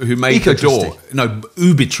made the door. No,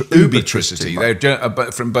 Ubertricity.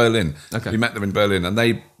 They're from Berlin. We met them in Berlin, and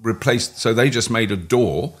they replaced. So they just made a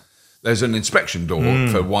door. There's an inspection door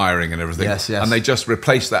for wiring and everything. Yes. And they just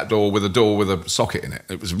replaced that door with a socket in it.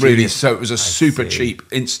 It was really it was a super cheap,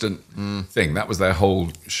 instant thing. That was their whole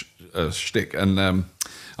shtick. And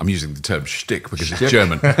I'm using the term shtick because it's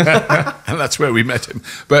German, and that's where we met him.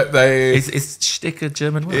 But is shtick a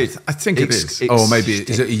German word? I think it is. Or maybe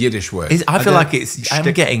is it a Yiddish word? I feel like it's.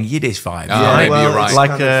 I'm getting Yiddish vibes. Maybe you're right.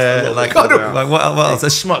 Like what else? A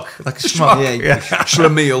schmuck, like a schmuck.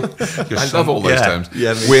 Schlemiel. I love all those terms.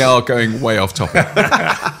 Yeah, we are going way off topic.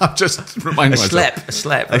 I'm just reminding myself. A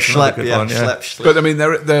schlep. Schlep. But I mean,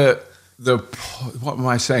 what am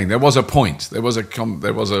I saying? There was a point. There is a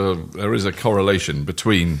correlation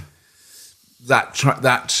between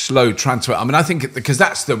that slow transfer. I mean, I think because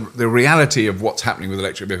that's the reality of what's happening with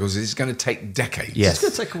electric vehicles. It's going to take decades. Yes, it's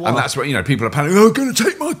going to take a while. And that's what people are panicking. Oh, I'm going to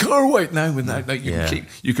take my car away. No,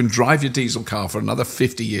 you can drive your diesel car for another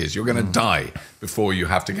 50 years. You're going to die before you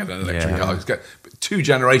have to get an electric car. But 2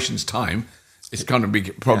 generations time. It's going to be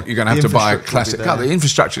you're going to have to buy a classic car. The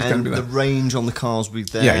infrastructure is going to be there. The range on the cars will be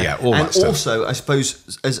there. All that stuff. And also, I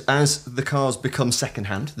suppose, as the cars become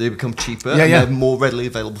second-hand, they become cheaper and they're more readily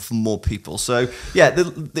available for more people. So,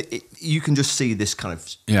 you can just see this kind of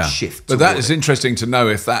shift. But that is interesting to know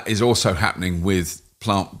if that is also happening with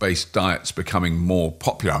plant-based diets becoming more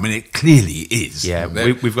popular. I mean, it clearly is. Yeah,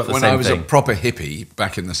 we've got the same thing. When I was a proper hippie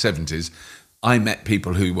back in the 70s, I met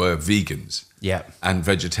people who were vegans and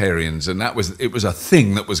vegetarians, and it was a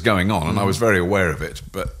thing that was going on, and I was very aware of it.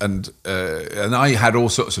 But and I had all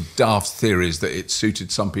sorts of daft theories that it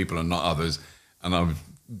suited some people and not others, and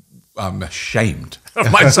I'm ashamed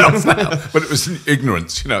of myself now. But it was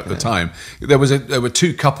ignorance, at the time. There were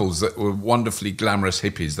 2 couples that were wonderfully glamorous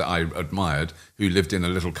hippies that I admired, who lived in a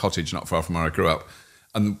little cottage not far from where I grew up.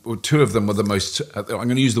 And 2 of them were the most, I'm going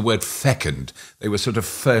to use the word fecund. They were sort of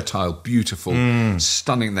fertile, beautiful,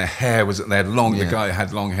 stunning. Their hair they had long, the guy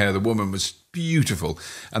had long hair, the woman was beautiful.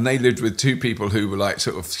 And they lived with 2 people who were like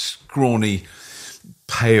sort of scrawny,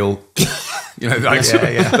 pale,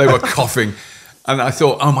 they were coughing. And I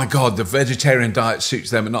thought, oh my God, the vegetarian diet suits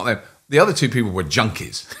them and not them. The other two people were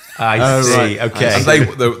junkies. I see. right. Okay. And they,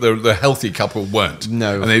 the healthy couple weren't.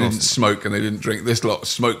 No, and of they course. didn't smoke and they didn't drink. This lot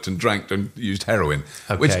smoked and drank and used heroin,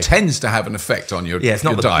 Okay. which tends to have an effect on your It's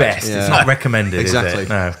not your the diet. best. Yeah. It's not recommended, Exactly. is it?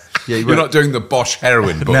 No. Yeah, You're not doing the BOSH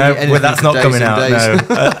heroin book. No, anything well, that's for not days coming and out. days.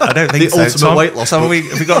 No, I don't think The so. ultimate Tom, weight loss Tom, book.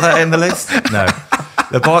 have we got that in the list? No.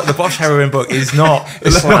 The BOSH heroin book is not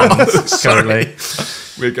planned currently.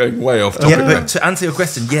 We're going way off topic. Yeah, there. but to answer your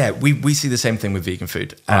question, yeah, we see the same thing with vegan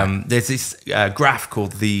food. There's this graph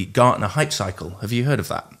called the Gartner hype cycle. Have you heard of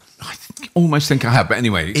that? I almost think I have, but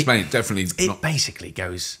anyway, explain it. Definitely It not. basically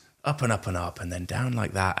goes up and up and up and then down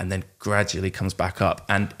like that and then gradually comes back up.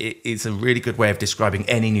 And it's a really good way of describing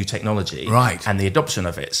any new technology Right. and the adoption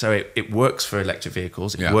of it. So it works for electric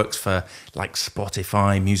vehicles. It Yeah. works for like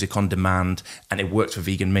Spotify, music on demand, and it works for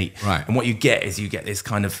vegan meat. Right. And what you get is you get this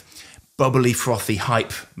kind of bubbly, frothy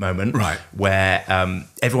hype moment Right. where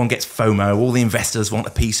everyone gets FOMO. All the investors want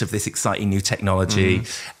a piece of this exciting new technology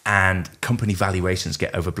and company valuations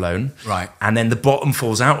get overblown. Right. And then the bottom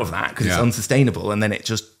falls out of that because it's Yeah. unsustainable. And then it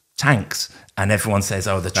just tanks. And everyone says,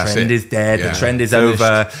 oh, the That's trend it. is dead. Yeah. The trend is Finished.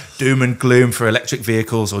 over. Doom and gloom for electric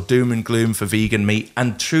vehicles or doom and gloom for vegan meat.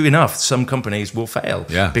 And true enough, some companies will fail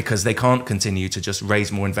Yeah. because they can't continue to just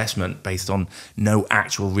raise more investment based on no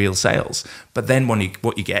actual real sales. But then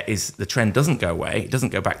what you get is the trend doesn't go away. It doesn't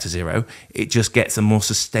go back to zero. It just gets a more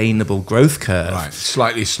sustainable growth curve. Right,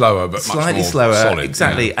 slightly slower, but Slightly much more slower, solid.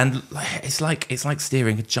 exactly, Yeah. and it's like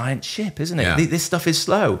steering a giant ship, isn't it? Yeah. This stuff is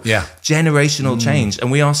slow. Yeah. Generational change,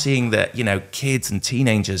 and we are seeing that kids and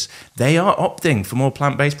teenagers, they are opting for more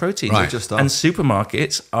plant-based proteins. Right. They just are. And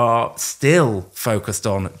supermarkets are still focused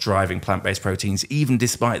on driving plant-based proteins, even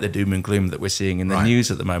despite the doom and gloom that we're seeing in the Right.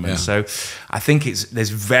 news at the moment. Yeah. So I think there's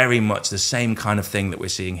very much the same kind of thing that we're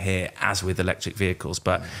seeing here as with electric vehicles,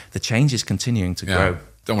 but the change is continuing to grow.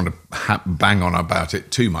 Don't want to bang on about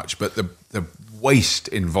it too much, but the waste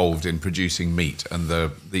involved in producing meat and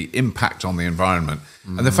the impact on the environment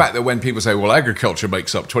and the fact that when people say, well, agriculture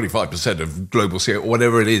makes up 25% of global CO, or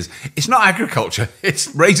whatever it is, it's not agriculture, it's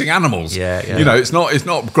raising animals. Yeah, yeah. It's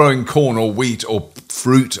not growing corn or wheat or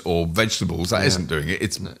fruit or vegetables. That isn't doing it.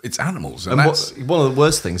 It's animals. And that's, one of the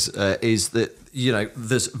worst things is that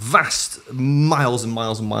there's vast miles and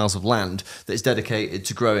miles and miles of land that is dedicated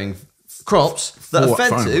to growing crops that are fed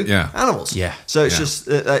to animals. Yeah. So it's just,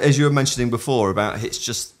 as you were mentioning before, about it's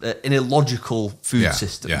just an illogical food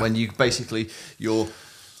system when you're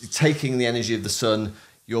taking the energy of the sun,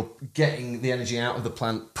 you're getting the energy out of the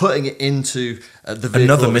plant, putting it into the vehicle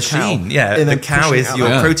Another of the machine, cow, and The then cow pushing it is out your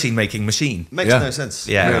there. protein making machine. Makes Yeah. no sense,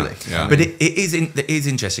 Yeah, really. Yeah. But it is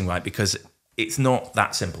interesting, right? Because it's not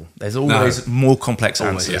that simple. There's always more complex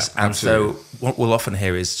answers. yeah, and absolutely. so what we'll often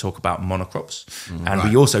hear is talk about monocrops. And Right.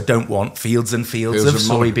 we also don't want fields and fields of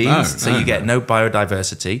soybeans. So you get no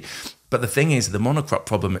biodiversity. But the thing is, the monocrop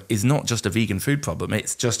problem is not just a vegan food problem.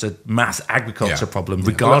 It's just a mass agriculture problem,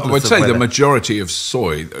 regardless I would of say whether... the majority of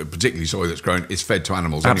soy, particularly soy that's grown, is fed to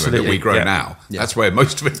animals anyway, Absolutely, that we grow yeah. now. That's where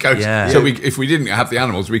most of it goes. Yeah. So if we didn't have the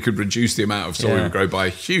animals, we could reduce the amount of soy Yeah. we grow by a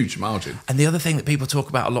huge margin. And the other thing that people talk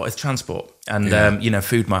about a lot is transport and Yeah.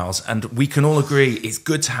 food miles. And we can all agree it's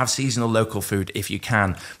good to have seasonal local food if you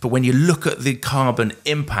can. But when you look at the carbon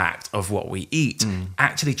impact of what we eat,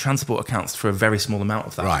 actually transport accounts for a very small amount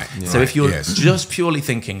of that. Right, So right, if you're yes. just purely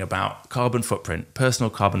thinking about carbon footprint, personal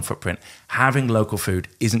carbon footprint, having local food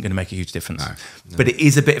isn't going to make a huge difference. No. But it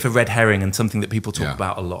is a bit of a red herring and something that people talk Yeah.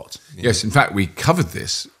 about a lot. Yes, in fact, we covered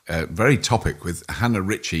this very topic with Hannah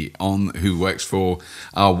Ritchie, who works for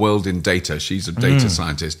Our World in Data. She's a data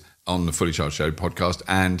scientist on the Fully Charged Show podcast.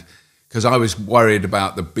 And because I was worried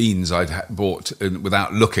about the beans I'd bought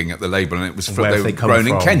without looking at the label, and it was Where they were they come grown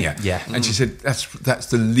in from. Kenya. Yeah. And she said, that's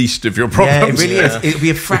the least of your Yeah, problems. it really is. It'll be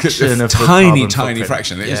a fraction of the tiny, carbon tiny footprint.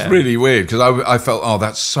 fraction. It's Yeah. really weird because I felt, oh,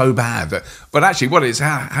 that's so bad. But actually, what it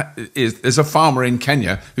is there's a farmer in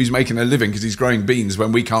Kenya who's making a living because he's growing beans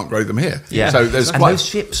when we can't grow them here. Yeah. So there's and quite those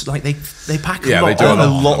ships, like they pack Yeah, a lot they do on. a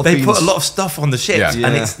lot of They put beans. a lot of stuff on the ships, Yeah.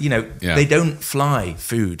 and Yeah. it's Yeah. they don't fly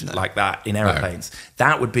food like that in aeroplanes.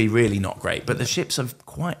 That would be really not great. But the ships are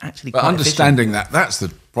quite But efficient. understanding that's the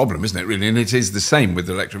problem, isn't it, really? And it is the same with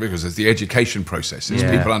electric vehicles as the education process. Is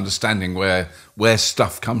Yeah. people understanding where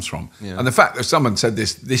stuff comes from. And the fact that someone said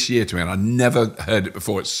this year to me, and I never heard it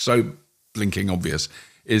before, it's so blinking obvious,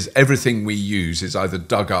 is everything we use is either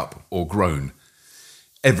dug up or grown.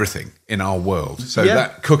 everything in our world. So Yeah.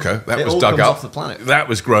 that cooker, that It was all dug comes up. off the planet. That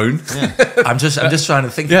was grown. I'm just trying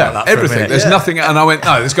to think about that. For everything. A minute. There's nothing. And I went,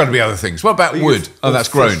 no, there's got to be other things. What about wood? Oh, that's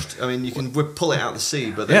grown. I mean, you can pull it out of the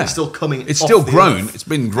sea, but then it's still coming. It's off still the grown. earth. It's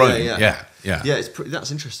been grown. Yeah. Yeah.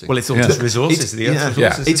 That's interesting. Well, it's all just resources. The earth's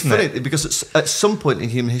resources, It's isn't funny it? because at some point in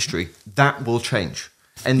human history, that will change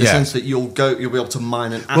in the sense that you'll be able to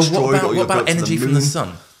mine an Well, asteroid. what about energy from the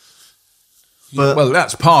sun? But, well,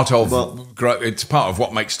 that's part of it's part of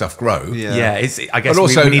what makes stuff grow. Yeah. I guess But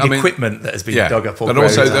also, we need I mean, equipment that has been dug up or but grown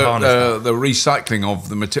also to harness the recycling of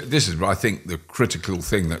the material. This is, I think, the critical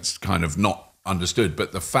thing that's kind of not understood.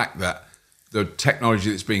 But the fact that the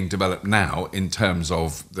technology that's being developed now, in terms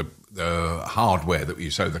of the hardware that we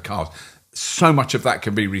use, so the cars, so much of that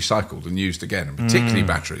can be recycled and used again, and particularly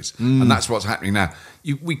batteries. And that's what's happening now.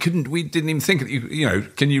 We didn't even think.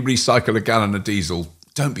 Can you recycle a gallon of diesel?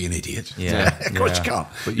 Don't be an idiot. Yeah. Of course you can't.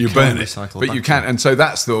 But you you burn can it. recycle But you can. And so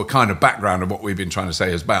that's the kind of background of what we've been trying to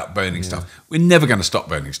say is about burning stuff. We're never going to stop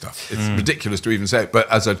burning stuff. It's ridiculous to even say it.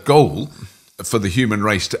 But as a goal for the human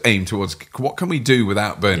race to aim towards, what can we do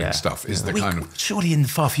without burning stuff is the kind of... Surely in the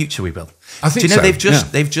far future we will. I think Do you know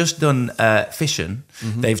so, they've just done fission.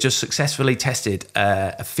 They've just successfully tested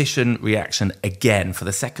a fission reaction again for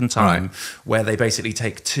the second time, where they basically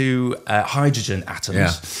take two hydrogen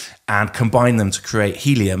atoms and combine them to create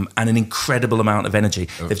helium and an incredible amount of energy.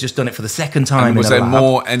 They've just done it for the second time. And was in a there lab.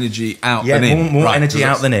 more energy out than in? More energy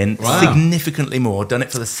out than in. Wow. Significantly more. Done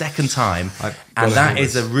it for the second time, and that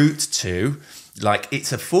is a route to. Like,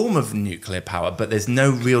 it's a form of nuclear power, but there's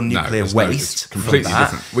no real nuclear waste. It's completely from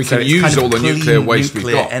that. different. We So can it's use kind of all the clean nuclear waste we've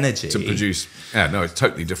nuclear got energy to produce. Yeah, no, it's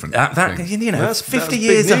totally different. That's 50 big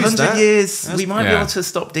years, news, 100 that. years, we might be Yeah. able to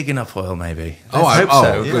stop digging up oil, maybe. Oh, Let's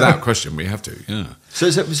hope so. without question, we have to. Yeah.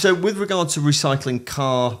 So with regard to recycling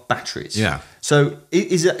car batteries, So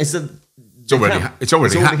is it? It's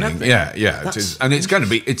already happening. happening. Yeah. It is. And it's going to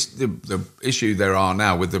be. It's the issue there are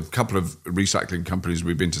now with the couple of recycling companies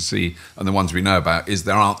we've been to see, and the ones we know about, is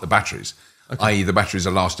there aren't the batteries. i.e. the batteries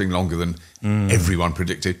are lasting longer than everyone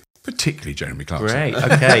predicted, particularly Jeremy Clarkson. Great.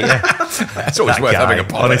 Okay. Yeah. It's always worth having a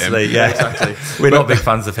pop at him. Honestly, yeah, exactly. We're not big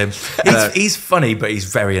fans of him. He's funny, but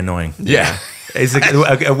he's very annoying. Yeah. It's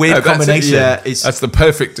a weird combination. That's the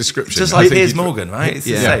perfect description. Just like Piers Morgan, right? It's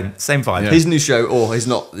the same vibe. His new show, it's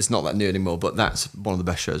not that new anymore, but that's one of the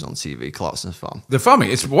best shows on TV, Clarkson's Farm. The farming,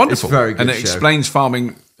 it's wonderful. It's a very good and it show. explains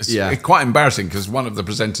farming. It's quite embarrassing because one of the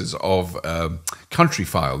presenters of Country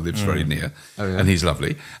File lives very near, and he's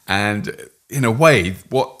lovely. And in a way,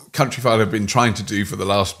 what Country File have been trying to do for the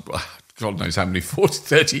last... God knows how many, 40,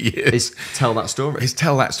 30 years. Is tell that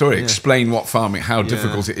story. Explain what farming, how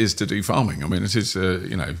difficult it is to do farming. I mean, it is,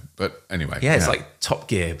 but anyway. Yeah, it's like Top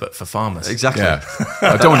Gear, but for farmers. Exactly. Yeah.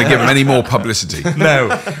 I don't want to give them any more publicity. No.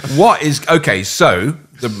 So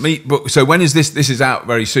the meat book, so when is this? This is out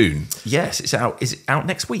very soon. Yes, it's out. Is it out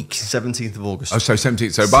next week? 17th of August. Oh, so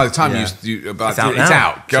 17th. So by the time It's it's out now.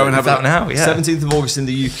 out. Go and have It's a out now, yeah. 17th of August in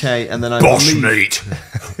the UK, and then I Bosh believe...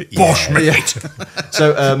 meat. Bosh meat.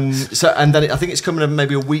 So and then I think it's coming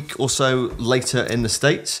maybe a week or so later in the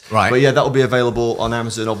States. Right. But yeah, that will be available on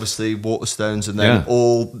Amazon, obviously, Waterstones, and then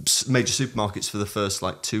all major supermarkets for the first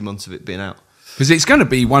 2 months of it being out. Because it's going to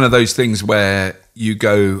be one of those things where you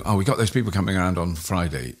go, we got those people coming around on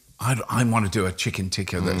Friday. I want to do a chicken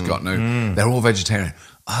tikka that's got they're all vegetarian.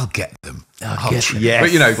 I'll get them. Yes.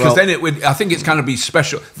 But because then it would. I think it's going to be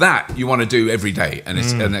special. That you want to do every day, and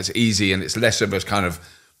it's easy, and it's less of a kind of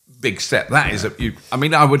big step. That is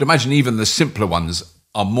I would imagine even the simpler ones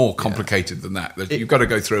are more complicated than that. You've got to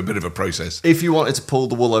go through a bit of a process. If you wanted to pull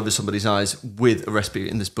the wool over somebody's eyes with a recipe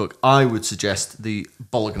in this book, I would suggest the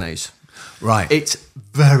bolognese. Right. It's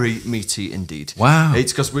very meaty indeed. Wow.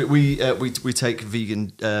 It's because we take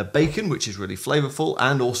vegan bacon, which is really flavourful,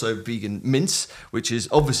 and also vegan mince, which is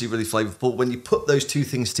obviously really flavourful. When you put those two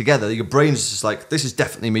things together, your brain is just like, this is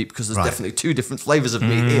definitely meat because there's definitely two different flavours of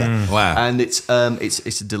meat here. Wow. And it's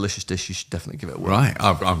a delicious dish. You should definitely give it a whirl. Right.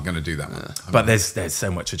 I'm going to do that one. But there's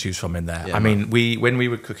so much to choose from in there. I mean, when we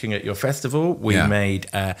were cooking at your festival, we made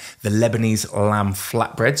the Lebanese lamb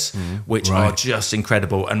flatbreads, which are just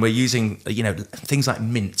incredible. And we're using, things like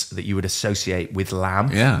mint that you would associate with lamb,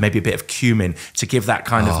 maybe a bit of cumin to give that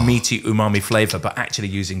kind of meaty umami flavour, but actually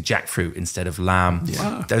using jackfruit instead of lamb.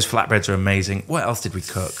 Yeah. Those flatbreads are amazing. What else did we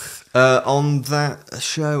cook? On that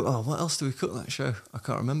show, what else did we cook that show? I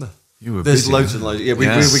can't remember. You were There's busy, loads huh? and loads. Yeah, we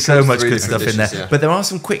so much three good different stuff in there. dishes, yeah. But there are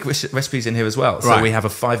some quick recipes in here as well. So Right. we have a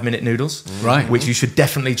 5-minute noodles, Right. which you should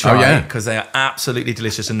definitely Oh, try yeah. because they are absolutely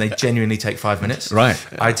delicious and they genuinely take 5 minutes. Right.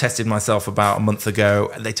 I tested myself about a month ago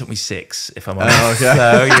and they took me 6, if I'm honest.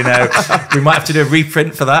 So, you know, we might have to do a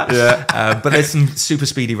reprint for that. Yeah. But there's some super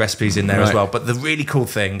speedy recipes in there Right. as well. But the really cool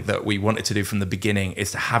thing that we wanted to do from the beginning is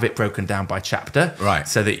to have it broken down by chapter. Right.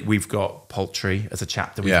 So that we've got poultry as a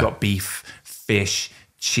chapter, we've Yeah. got beef, fish,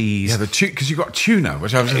 cheese. Yeah, because you've got tuna,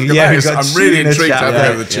 which I was We've got I'm really tuna intrigued to have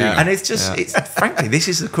chapter. the tuna. And it's just, it's frankly, this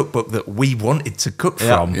is the cookbook that we wanted to cook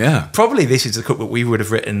from. Yeah. Probably this is the cookbook we would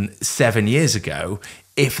have written 7 years ago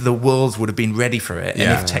if the world would have been ready for it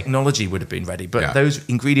and if technology would have been ready. But those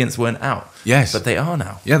ingredients weren't out. Yes. But they are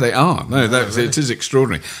now. Yeah, they are. No, it is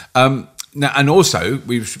extraordinary. Now, and also,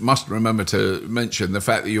 we must remember to mention the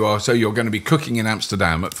fact that you're going to be cooking in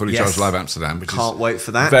Amsterdam at Fully Charged Live Amsterdam, which Can't wait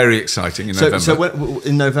for that. Very exciting in November. So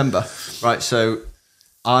in November, right? So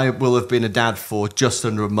I will have been a dad for just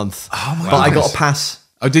under a month. Oh my But I goodness. got a pass.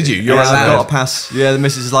 Oh, did you? You're Yeah, I've allowed. got a pass. Yeah, the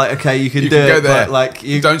missus is like, okay, you can do can go it, there. but like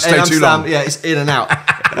you Don't stay in too Amsterdam, long. Yeah, it's in and out.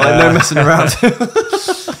 Like no messing around.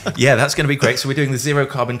 Yeah, that's going to be great. So we're doing the Zero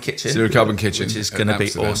Carbon Kitchen. Zero Carbon Kitchen, Which is in going to be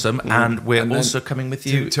Amsterdam. awesome. And we're And then also coming with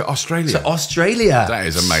you to Australia. to Australia. That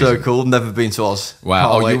is amazing. So cool. Never been to Oz.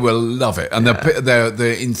 Wow! Can't Oh, wait. you will love it, and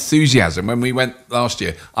the enthusiasm. When we went last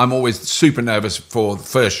year, I'm always super nervous for the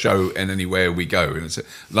first show in anywhere we go. And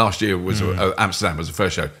last year was Amsterdam was the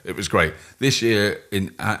first show. It was great. This year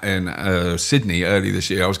in Sydney, early this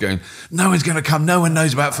year, I was going. No one's going to come. No one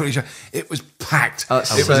knows about Fully Charged. It was packed. Oh, It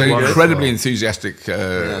it's was so an good. incredibly enthusiastic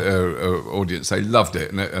audience. They loved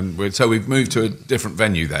it, so we've moved to a different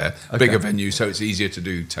venue there, bigger venue, so it's easier to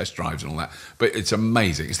do test drives and all that. But it's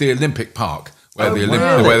amazing. It's the Olympic Park where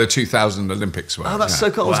where the 2000 Olympics were. Oh, that's Yeah.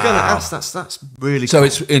 so cool. I was going to ask. That's really So cool.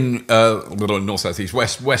 it's in little north, south, east,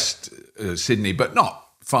 west Sydney, but not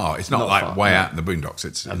far. It's not Not like far, way yeah. out in the boondocks.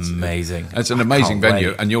 It's Amazing. It's an I amazing can't venue,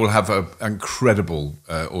 wait. and you'll have incredible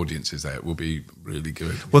audiences there. It will be really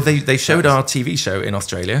good. Well, they showed our TV show in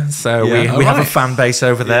Australia, so Yeah. we have a right. fan base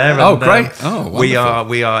over there. Oh, and, great. Oh, wonderful.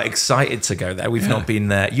 we are excited to go there. We've not been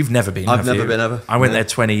there. You've never been. I've have never you? been, ever. I went No. there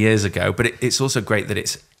 20 years ago, but it's also great that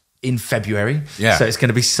it's in February. Yeah. So it's going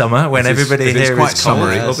to be summer when It is- everybody it is here quite is cold.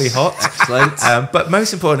 summery. It'll be hot. Excellent. But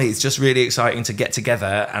most importantly, it's just really exciting to get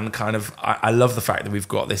together and kind of. I love the fact that we've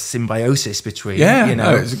got this symbiosis between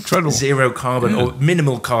it's incredible. zero carbon or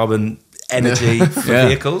minimal carbon energy for Yeah.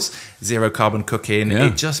 vehicles, zero carbon cooking. Yeah.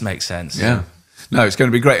 It just makes sense. Yeah. No, it's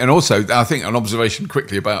going to be great. And also, I think an observation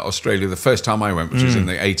quickly about Australia, the first time I went, which was in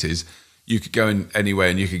the 80s, you could go in anywhere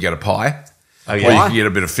and you could get a pie. Oh, Or yeah. you could get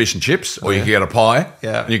a bit of fish and chips, or you could get a pie.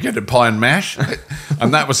 Yeah. And you get a pie and mash.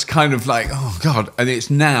 And that was kind of like, oh, God. And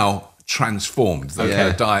it's now transformed,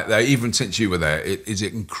 the diet there. Even since you were there, it is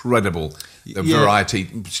incredible. The variety,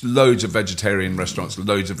 loads of vegetarian restaurants,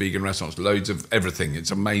 loads of vegan restaurants, loads of everything.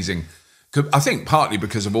 It's amazing. I think partly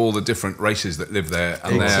because of all the different races that live there,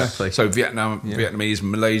 and Exactly. so Vietnamese,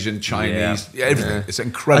 Malaysian, Chinese, everything. It's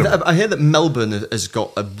incredible. I hear that Melbourne has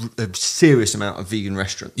got a serious amount of vegan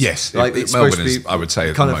restaurants. Yes, it's Melbourne supposed to is, I would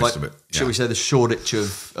say, kind the of most like, of it. Shall we say the Shoreditch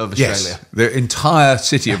of Australia? Yes, the entire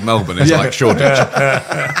city of Melbourne is like Shoreditch.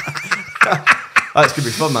 Oh, it's going to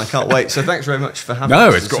be fun, man. I can't wait. So thanks very much for having No,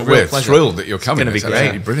 us. it's got. a real We're pleasure. thrilled that you're coming. gonna be It's great.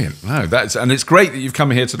 absolutely brilliant. No, and it's great that you've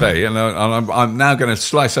come here today. And I'm now going to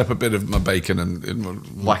slice up a bit of my bacon and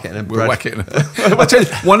Whack it in we'll bread. whack it in. I tell you,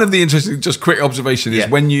 one of the interesting, just quick observation is Yeah.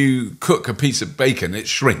 when you cook a piece of bacon, it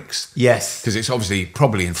shrinks. Yes. Because it's obviously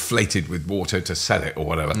probably inflated with water to sell it or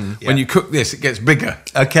whatever. When Yeah. you cook this, it gets bigger.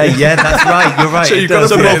 Okay. Yeah, that's right. You're right. So It you've got does.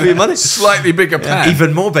 to put more it for in your money. a slightly bigger pan.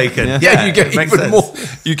 Even more bacon. Yeah, you get it makes even sense. more.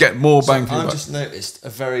 You get more bang for your I've buck. just noticed a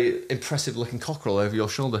very impressive looking cockerel over your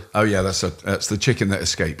shoulder. Oh yeah, that's the chicken that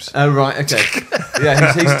escapes. Oh right, okay.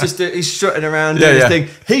 Yeah, he's strutting around Yeah, doing yeah. his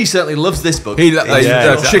thing. He certainly loves this book. The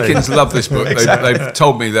exactly. chickens love this book. They've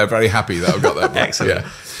told me they're very happy that I've got that book. Excellent. Yeah.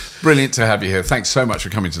 Brilliant to have you here. Thanks so much for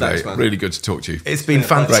coming today. Thanks, man. Really good to talk to you. It's been Great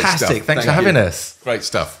stuff. fantastic. Thanks for Thank having you. us. Great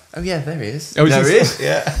stuff. Oh yeah, there he is. Oh, There he is.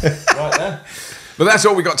 Yeah. Right there. But that's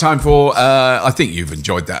all we got time for. I think you've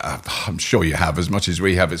enjoyed that. I'm sure you have as much as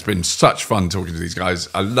we have. It's been such fun talking to these guys.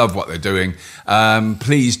 I love what they're doing.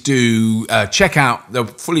 Please do check out the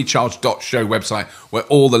fullycharged.show website where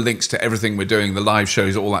all the links to everything we're doing, the live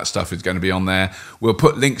shows, all that stuff is going to be on there. We'll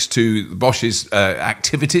put links to BOSH's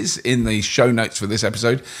activities in the show notes for this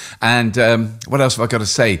episode. And what else have I got to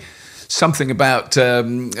say? Something about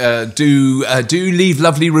do leave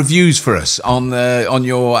lovely reviews for us on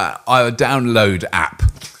your download app.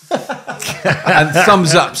 and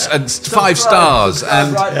thumbs ups and 5 stars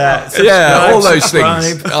and all those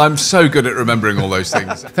things. I'm so good at remembering all those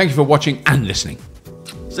things. Thank you for watching and listening.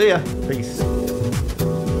 See ya. Peace.